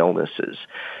foodborne illnesses.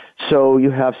 So you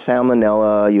have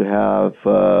salmonella, you have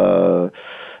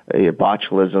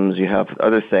botulisms, you have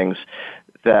other things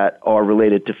that are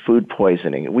related to food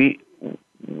poisoning. We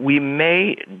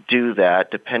may do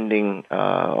that depending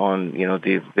on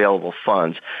the available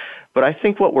funds, but I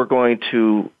think what we're going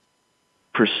to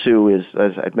pursue is,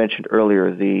 as I mentioned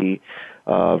earlier, the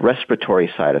respiratory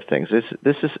side of things.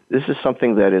 This is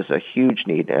something that is a huge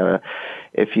need.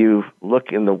 If you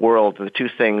look in the world, the two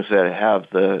things that have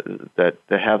the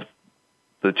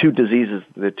two diseases,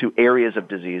 the two areas of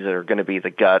disease that are going to be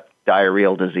the gut,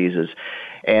 diarrheal diseases,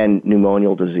 and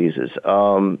pneumonial diseases.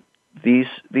 These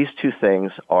two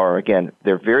things are, again,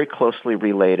 they're very closely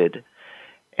related,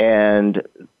 and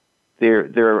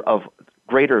they're of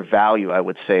greater value, I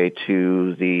would say,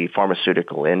 to the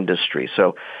pharmaceutical industry.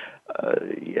 So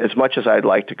as much as I'd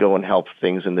like to go and help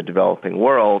things in the developing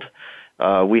world,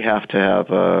 we have to have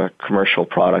commercial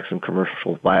products and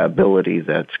commercial viability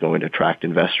that's going to attract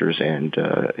investors and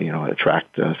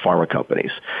attract pharma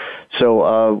companies.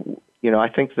 So I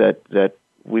think that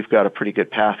we've got a pretty good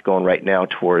path going right now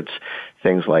towards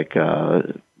things like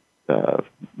we're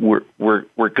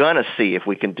going to see if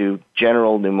we can do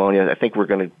general pneumonia. I think we're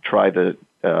going to try the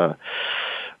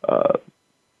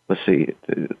let's see.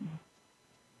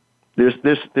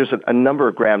 There's a number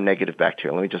of gram-negative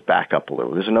bacteria. Let me just back up a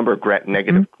little. There's a number of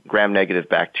gram-negative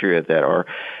bacteria that are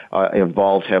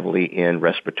involved heavily in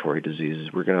respiratory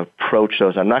diseases. We're going to approach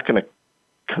those. I'm not going to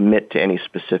commit to any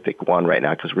specific one right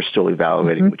now because we're still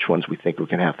evaluating which ones we think we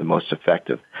can have the most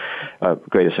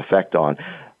greatest effect on.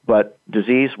 But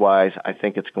disease-wise, I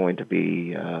think it's going to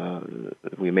be,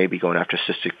 we may be going after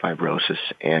cystic fibrosis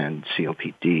and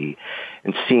COPD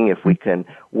and seeing if we can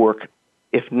work,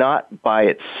 if not by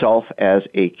itself as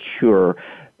a cure,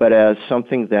 but as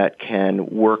something that can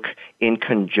work in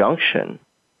conjunction,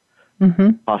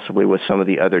 possibly with some of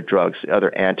the other drugs,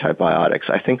 other antibiotics.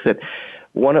 I think that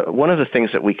one of the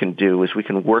things that we can do is we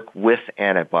can work with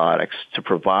antibiotics to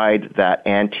provide that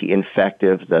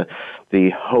anti-infective, the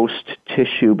host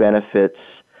tissue benefits.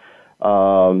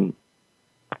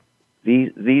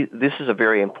 This is a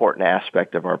very important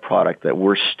aspect of our product that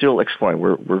we're still exploring.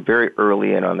 We're very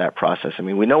early in on that process. I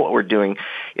mean, we know what we're doing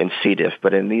in C. diff,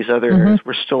 but in these other areas,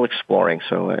 we're still exploring.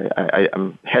 So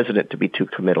I'm hesitant to be too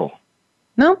committal.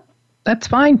 No, that's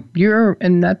fine.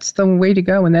 And that's the way to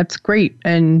go, and that's great.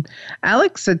 And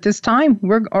Alex, at this time,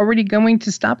 we're already going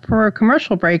to stop for a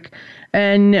commercial break,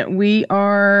 and we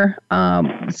are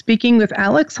speaking with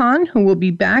Alex Hahn, who will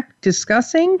be back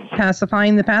discussing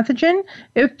pacifying the pathogen.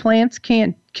 If plants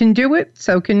can do it,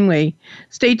 so can we.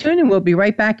 Stay tuned, and we'll be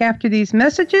right back after these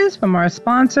messages from our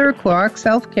sponsor, Clorox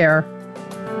Healthcare.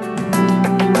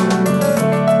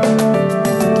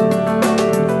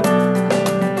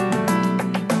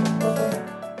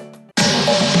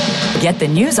 Get the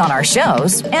news on our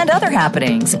shows and other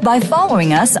happenings by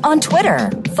following us on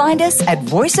Twitter. Find us at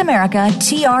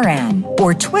VoiceAmericaTRN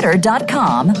or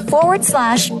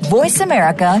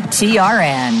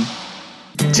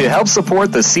twitter.com/VoiceAmericaTRN. To help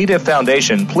support the C. diff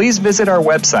Foundation, please visit our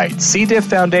website,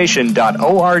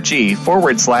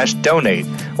 cdifffoundation.org/donate,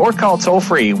 or call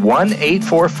toll-free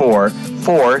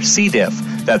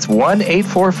 1-844-4-C-DIFF. That's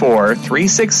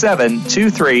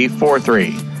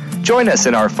 1-844-367-2343. Join us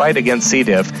in our fight against C.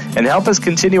 diff and help us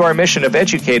continue our mission of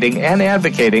educating and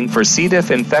advocating for C.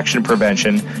 diff infection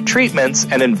prevention, treatments,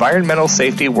 and environmental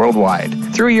safety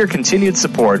worldwide. Through your continued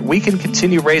support, we can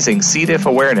continue raising C. diff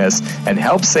awareness and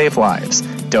help save lives.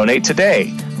 Donate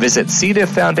today. Visit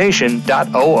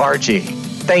cdifffoundation.org.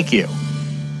 Thank you.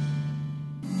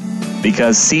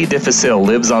 Because C. difficile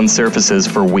lives on surfaces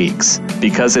for weeks.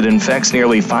 Because it infects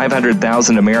nearly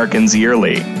 500,000 Americans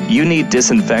yearly. You need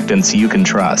disinfectants you can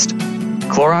trust.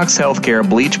 Clorox Healthcare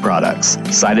bleach products,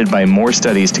 cited by more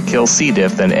studies to kill C.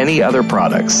 diff than any other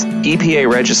products.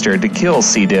 EPA registered to kill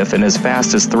C. diff in as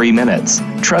fast as 3 minutes.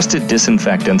 Trusted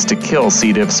disinfectants to kill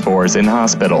C. diff spores in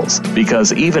hospitals,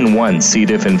 because even one C.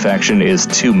 diff infection is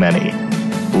too many.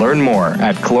 Learn more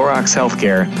at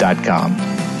CloroxHealthcare.com.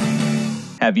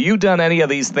 Have you done any of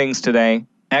these things today?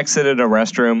 Exited a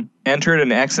restroom? Entered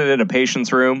and exited a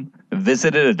patient's room?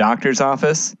 Visited a doctor's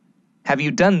office? Have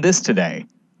you done this today?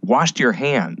 Washed your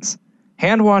hands?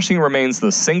 Hand washing remains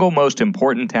the single most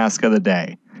important task of the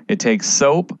day. It takes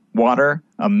soap, water,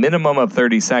 a minimum of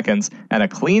 30 seconds, and a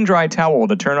clean, dry towel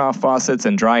to turn off faucets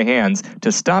and dry hands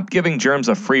to stop giving germs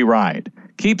a free ride.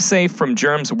 Keep safe from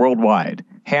germs worldwide.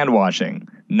 Hand washing,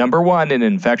 #1 in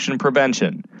infection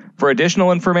prevention. For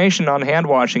additional information on hand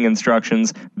washing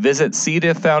instructions, visit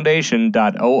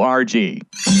cdifffoundation.org.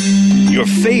 Your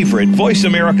favorite Voice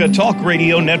America Talk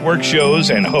Radio Network shows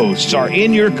and hosts are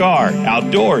in your car,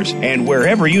 outdoors, and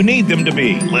wherever you need them to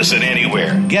be. Listen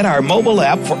anywhere. Get our mobile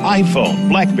app for iPhone,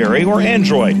 BlackBerry, or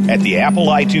Android at the Apple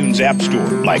iTunes App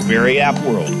Store, BlackBerry App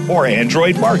World, or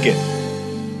Android Market.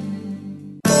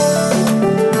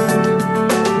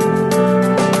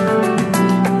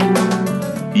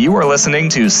 You are listening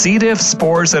to C. diff,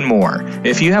 spores, and more.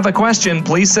 If you have a question,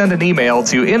 please send an email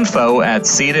to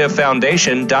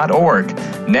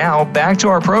info@cdifffoundation.org. Now, back to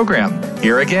our program.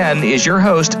 Here again is your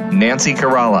host, Nancy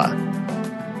Caralla.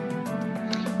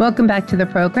 Welcome back to the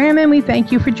program, and we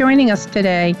thank you for joining us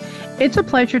today. It's a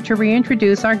pleasure to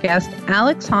reintroduce our guest,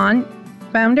 Alex Hahn,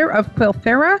 founder of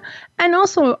Quilthera, and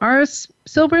also our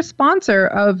silver sponsor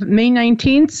of May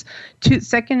 19th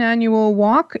second annual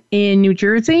walk in New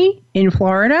Jersey, in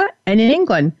Florida, and in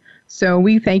England. So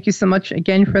we thank you so much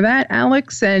again for that,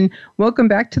 Alex, and welcome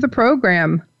back to the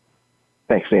program.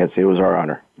 Thanks, Nancy. It was our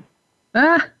honor.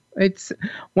 It's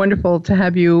wonderful to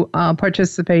have you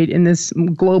participate in this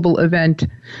global event.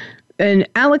 And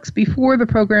Alex, before the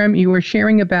program, you were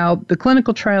sharing about the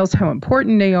clinical trials, how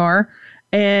important they are,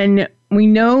 and we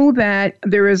know that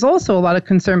there is also a lot of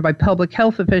concern by public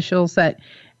health officials that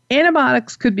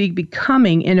antibiotics could be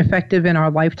becoming ineffective in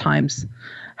our lifetimes.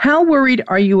 How worried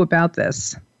are you about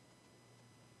this?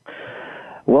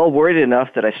 Well, worried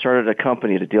enough that I started a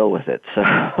company to deal with it. So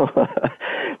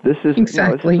this is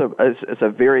exactly. It's a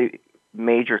very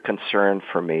major concern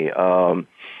for me.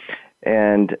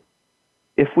 And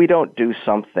if we don't do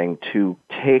something to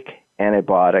take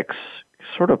antibiotics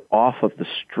sort of off of the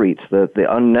streets, the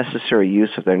unnecessary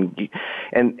use of them,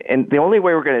 and the only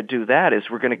way we're going to do that is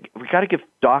we got to give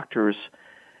doctors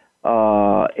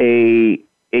a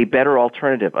better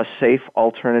alternative, a safe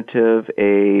alternative,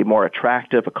 a more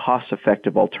attractive, a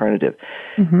cost-effective alternative.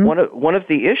 Mm-hmm. One of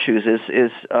the issues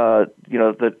is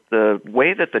the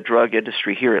way that the drug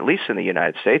industry here, at least in the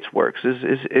United States, works is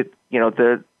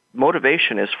the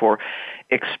motivation is for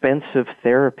expensive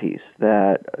therapies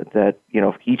that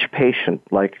each patient,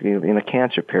 like in a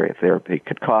cancer therapy,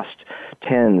 could cost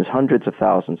hundreds of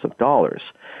thousands of dollars.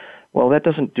 Well, that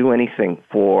doesn't do anything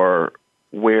for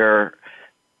where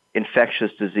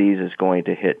infectious disease is going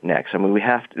to hit next. I mean, we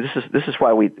have to. This is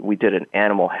why we did an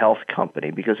animal health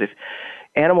company, because if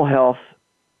animals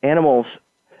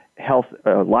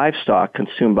livestock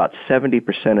consume about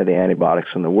 70% of the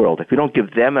antibiotics in the world. If you don't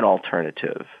give them an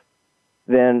alternative,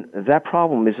 then that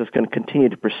problem is just going to continue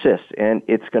to persist, and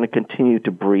it's going to continue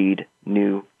to breed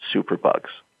new superbugs.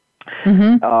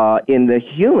 Mm-hmm. In the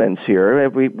humans here,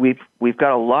 we've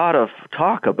got a lot of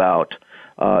talk about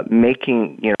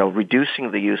reducing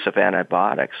the use of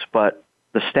antibiotics, but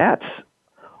the stats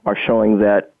are showing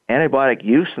that antibiotic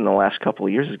use in the last couple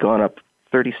of years has gone up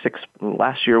 36.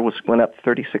 Last year went up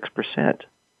 36%.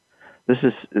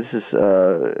 It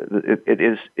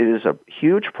is a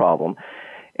huge problem,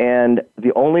 and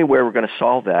the only way we're going to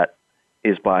solve that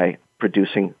is by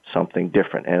producing something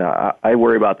different. And I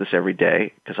worry about this every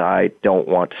day because I don't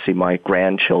want to see my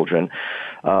grandchildren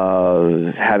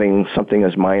having something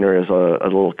as minor as a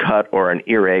little cut or an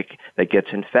earache that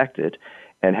gets infected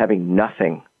and having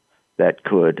nothing that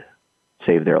could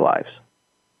save their lives.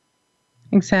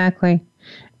 Exactly.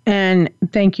 And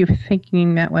thank you for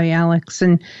thinking that way, Alex.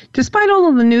 And despite all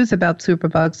of the news about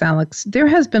superbugs, Alex, there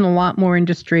has been a lot more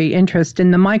industry interest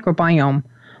in the microbiome.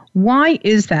 Why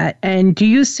is that? And do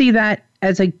you see that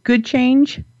as a good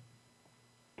change?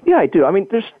 Yeah, I do. I mean,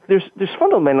 there's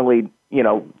fundamentally,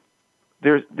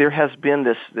 there has been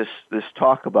this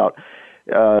talk about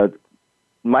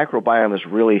microbiome is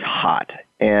really hot,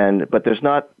 but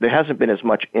there hasn't been as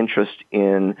much interest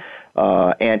in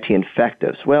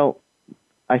anti-infectives. Well,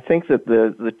 I think that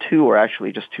the two are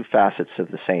actually just two facets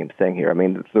of the same thing here. I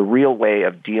mean, the real way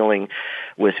of dealing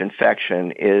with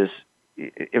infection is,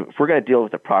 if we're going to deal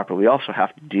with it properly, we also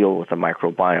have to deal with the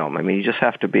microbiome. I mean, you just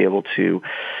have to be able to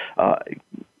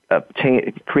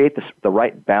create the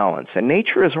right balance. And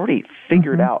nature has already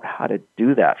figured out how to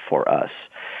do that for us.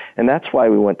 And that's why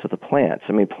we went to the plants.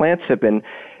 I mean, plants have been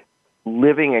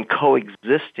living and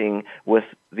coexisting with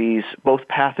these both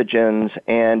pathogens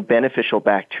and beneficial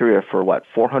bacteria for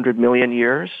 400 million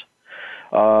years?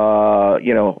 Us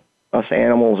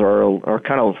animals are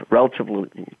kind of relative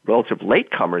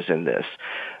latecomers in this.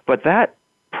 But that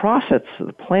process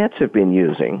the plants have been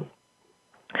using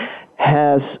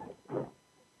has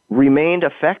remained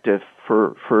effective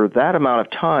for that amount of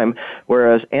time,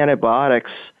 whereas antibiotics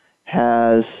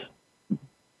has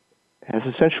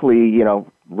essentially,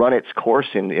 run its course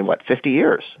in 50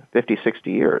 years, 50,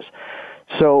 60 years.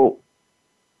 So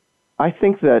I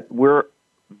think that we're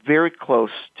very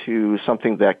close to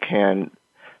something that can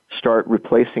start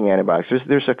replacing antibiotics.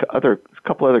 There's a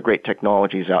couple other great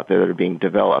technologies out there that are being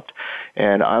developed,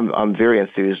 and I'm very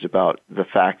enthused about the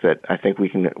fact that I think we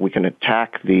can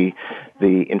attack the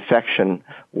infection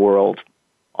world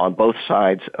on both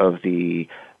sides of the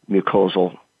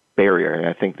mucosal barrier. And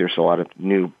I think there's a lot of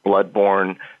new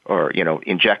blood-borne or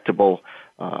injectable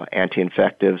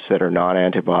anti-infectives that are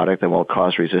non-antibiotic that won't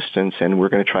cause resistance, and we're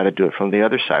going to try to do it from the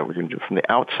other side. We're going to do it from the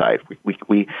outside.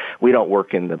 We don't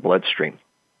work in the bloodstream.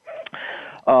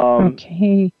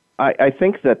 Okay. I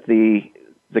think that the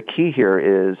key here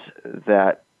is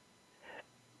that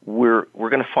we're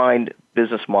going to find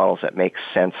business models that make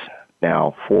sense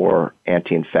now for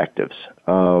anti-infectives,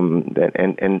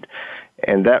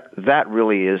 and that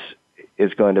really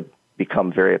is going to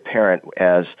become very apparent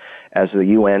as the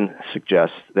UN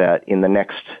suggests that in the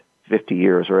next 50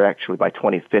 years, or actually by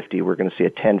 2050, we're going to see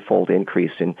a tenfold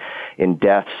increase in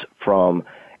deaths from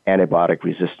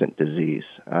antibiotic-resistant disease.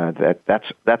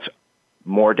 That's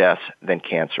more deaths than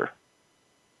cancer.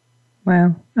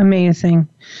 Wow, amazing.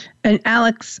 And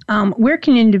Alex, where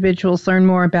can individuals learn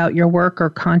more about your work or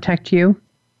contact you?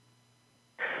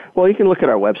 Well, you can look at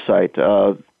our website.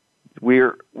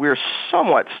 We're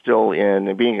somewhat still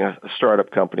in, being a startup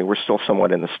company, we're still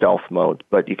somewhat in the stealth mode,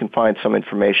 but you can find some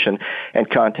information and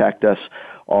contact us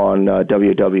on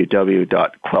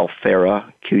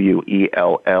www.quellthera,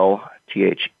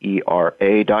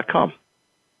 QUELLTHERA.com.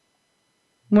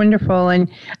 Wonderful. And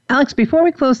Alex, before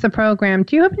we close the program,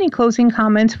 do you have any closing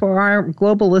comments for our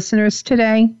global listeners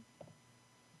today?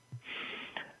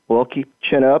 Well, keep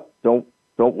chin up. Don't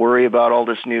worry about all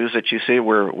this news that you see.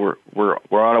 We're on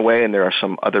our way, and there are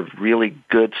some other really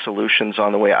good solutions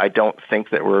on the way. I don't think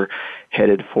that we're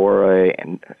headed for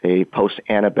a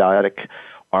post-antibiotic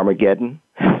Armageddon.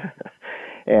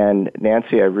 And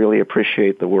Nancy, I really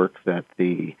appreciate the work that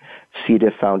the C.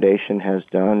 diff Foundation has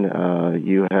done.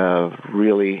 You have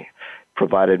really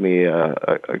provided me a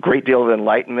great deal of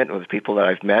enlightenment with people that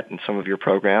I've met in some of your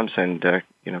programs, and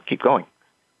keep going.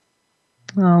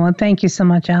 Oh, well, thank you so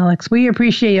much, Alex. We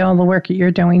appreciate all the work that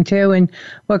you're doing too, and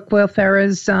what QuellThera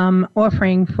is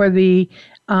offering for the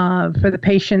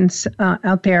patients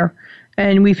out there.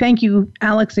 And we thank you,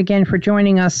 Alex, again for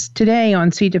joining us today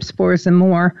on C. diff, spores, and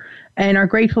more, and are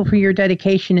grateful for your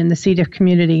dedication in the C. diff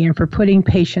community and for putting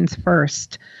patients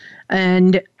first.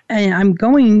 And I'm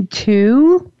going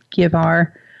to give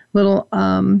our little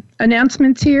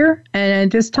announcements here. And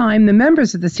at this time, the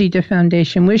members of the C. diff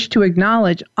Foundation wish to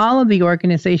acknowledge all of the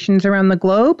organizations around the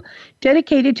globe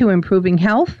dedicated to improving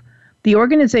health, the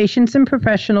organizations and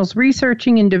professionals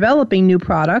researching and developing new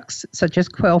products, such as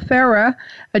QuellThera,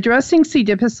 addressing C.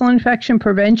 difficile infection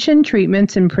prevention,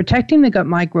 treatments, and protecting the gut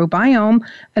microbiome,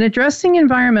 and addressing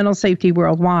environmental safety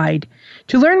worldwide.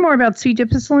 To learn more about C.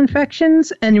 difficile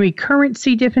infections and recurrent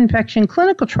C. diff infection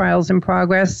clinical trials in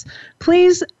progress,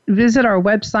 please visit our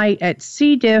website at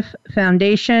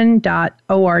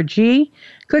cdifffoundation.org.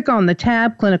 Click on the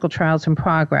tab Clinical Trials in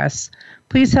Progress.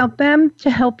 Please help them to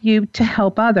help you to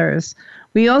help others.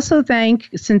 We also thank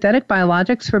Synthetic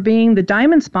Biologics for being the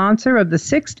diamond sponsor of the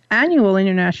 6th Annual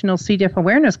International C. diff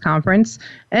Awareness Conference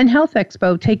and Health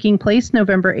Expo taking place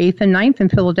November 8th and 9th in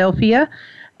Philadelphia.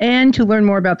 And to learn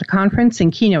more about the conference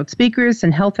and keynote speakers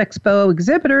and Health Expo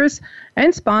exhibitors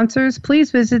and sponsors,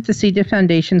 please visit the C. diff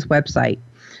Foundation's website.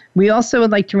 We also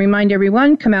would like to remind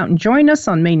everyone, come out and join us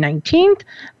on May 19th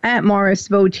at Morris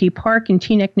Votey Park in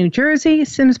Teaneck, New Jersey,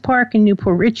 Sims Park in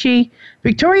Newport Richey,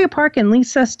 Victoria Park in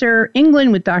Leicester,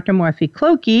 England with Dr. Martha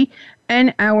Clokey,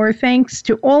 and our thanks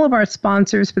to all of our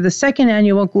sponsors for the 2nd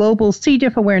Annual Global C.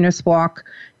 diff Awareness Walk,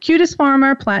 Cutis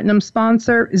Pharma, Platinum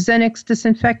sponsor, Xenix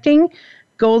Disinfecting,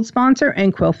 Gold sponsor,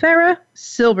 and Quilfera.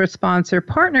 Silver sponsor,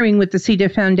 partnering with the C.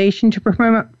 diff Foundation to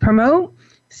promote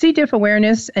C. diff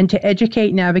awareness and to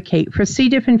educate and advocate for C.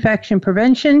 diff infection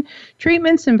prevention,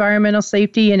 treatments, environmental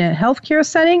safety in a healthcare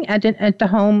setting and at the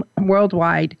home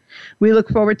worldwide. We look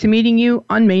forward to meeting you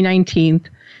on May 19th.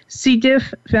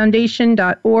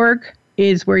 cdifffoundation.org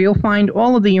is where you'll find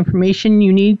all of the information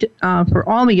you need for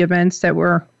all the events that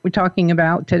we're talking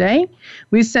about today.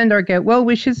 We send our get well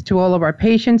wishes to all of our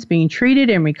patients being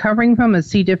treated and recovering from a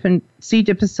C.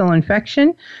 difficile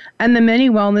infection and the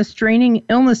many wellness-draining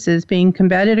illnesses being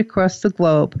combated across the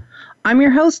globe. I'm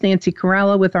your host, Nancy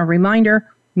Caralla, with our reminder,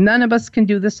 none of us can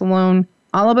do this alone.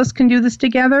 All of us can do this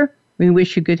together. We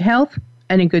wish you good health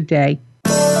and a good day.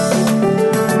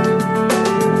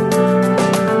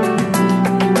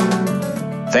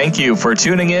 Thank you for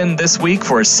tuning in this week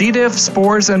for C. diff,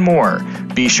 spores, and more.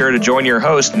 Be sure to join your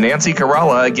host, Nancy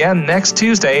Caralla, again next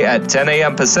Tuesday at 10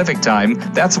 a.m. Pacific Time.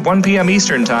 That's 1 p.m.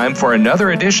 Eastern Time for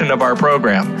another edition of our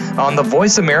program on the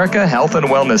Voice America Health and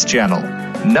Wellness Channel.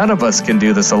 None of us can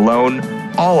do this alone.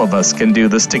 All of us can do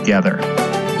this together.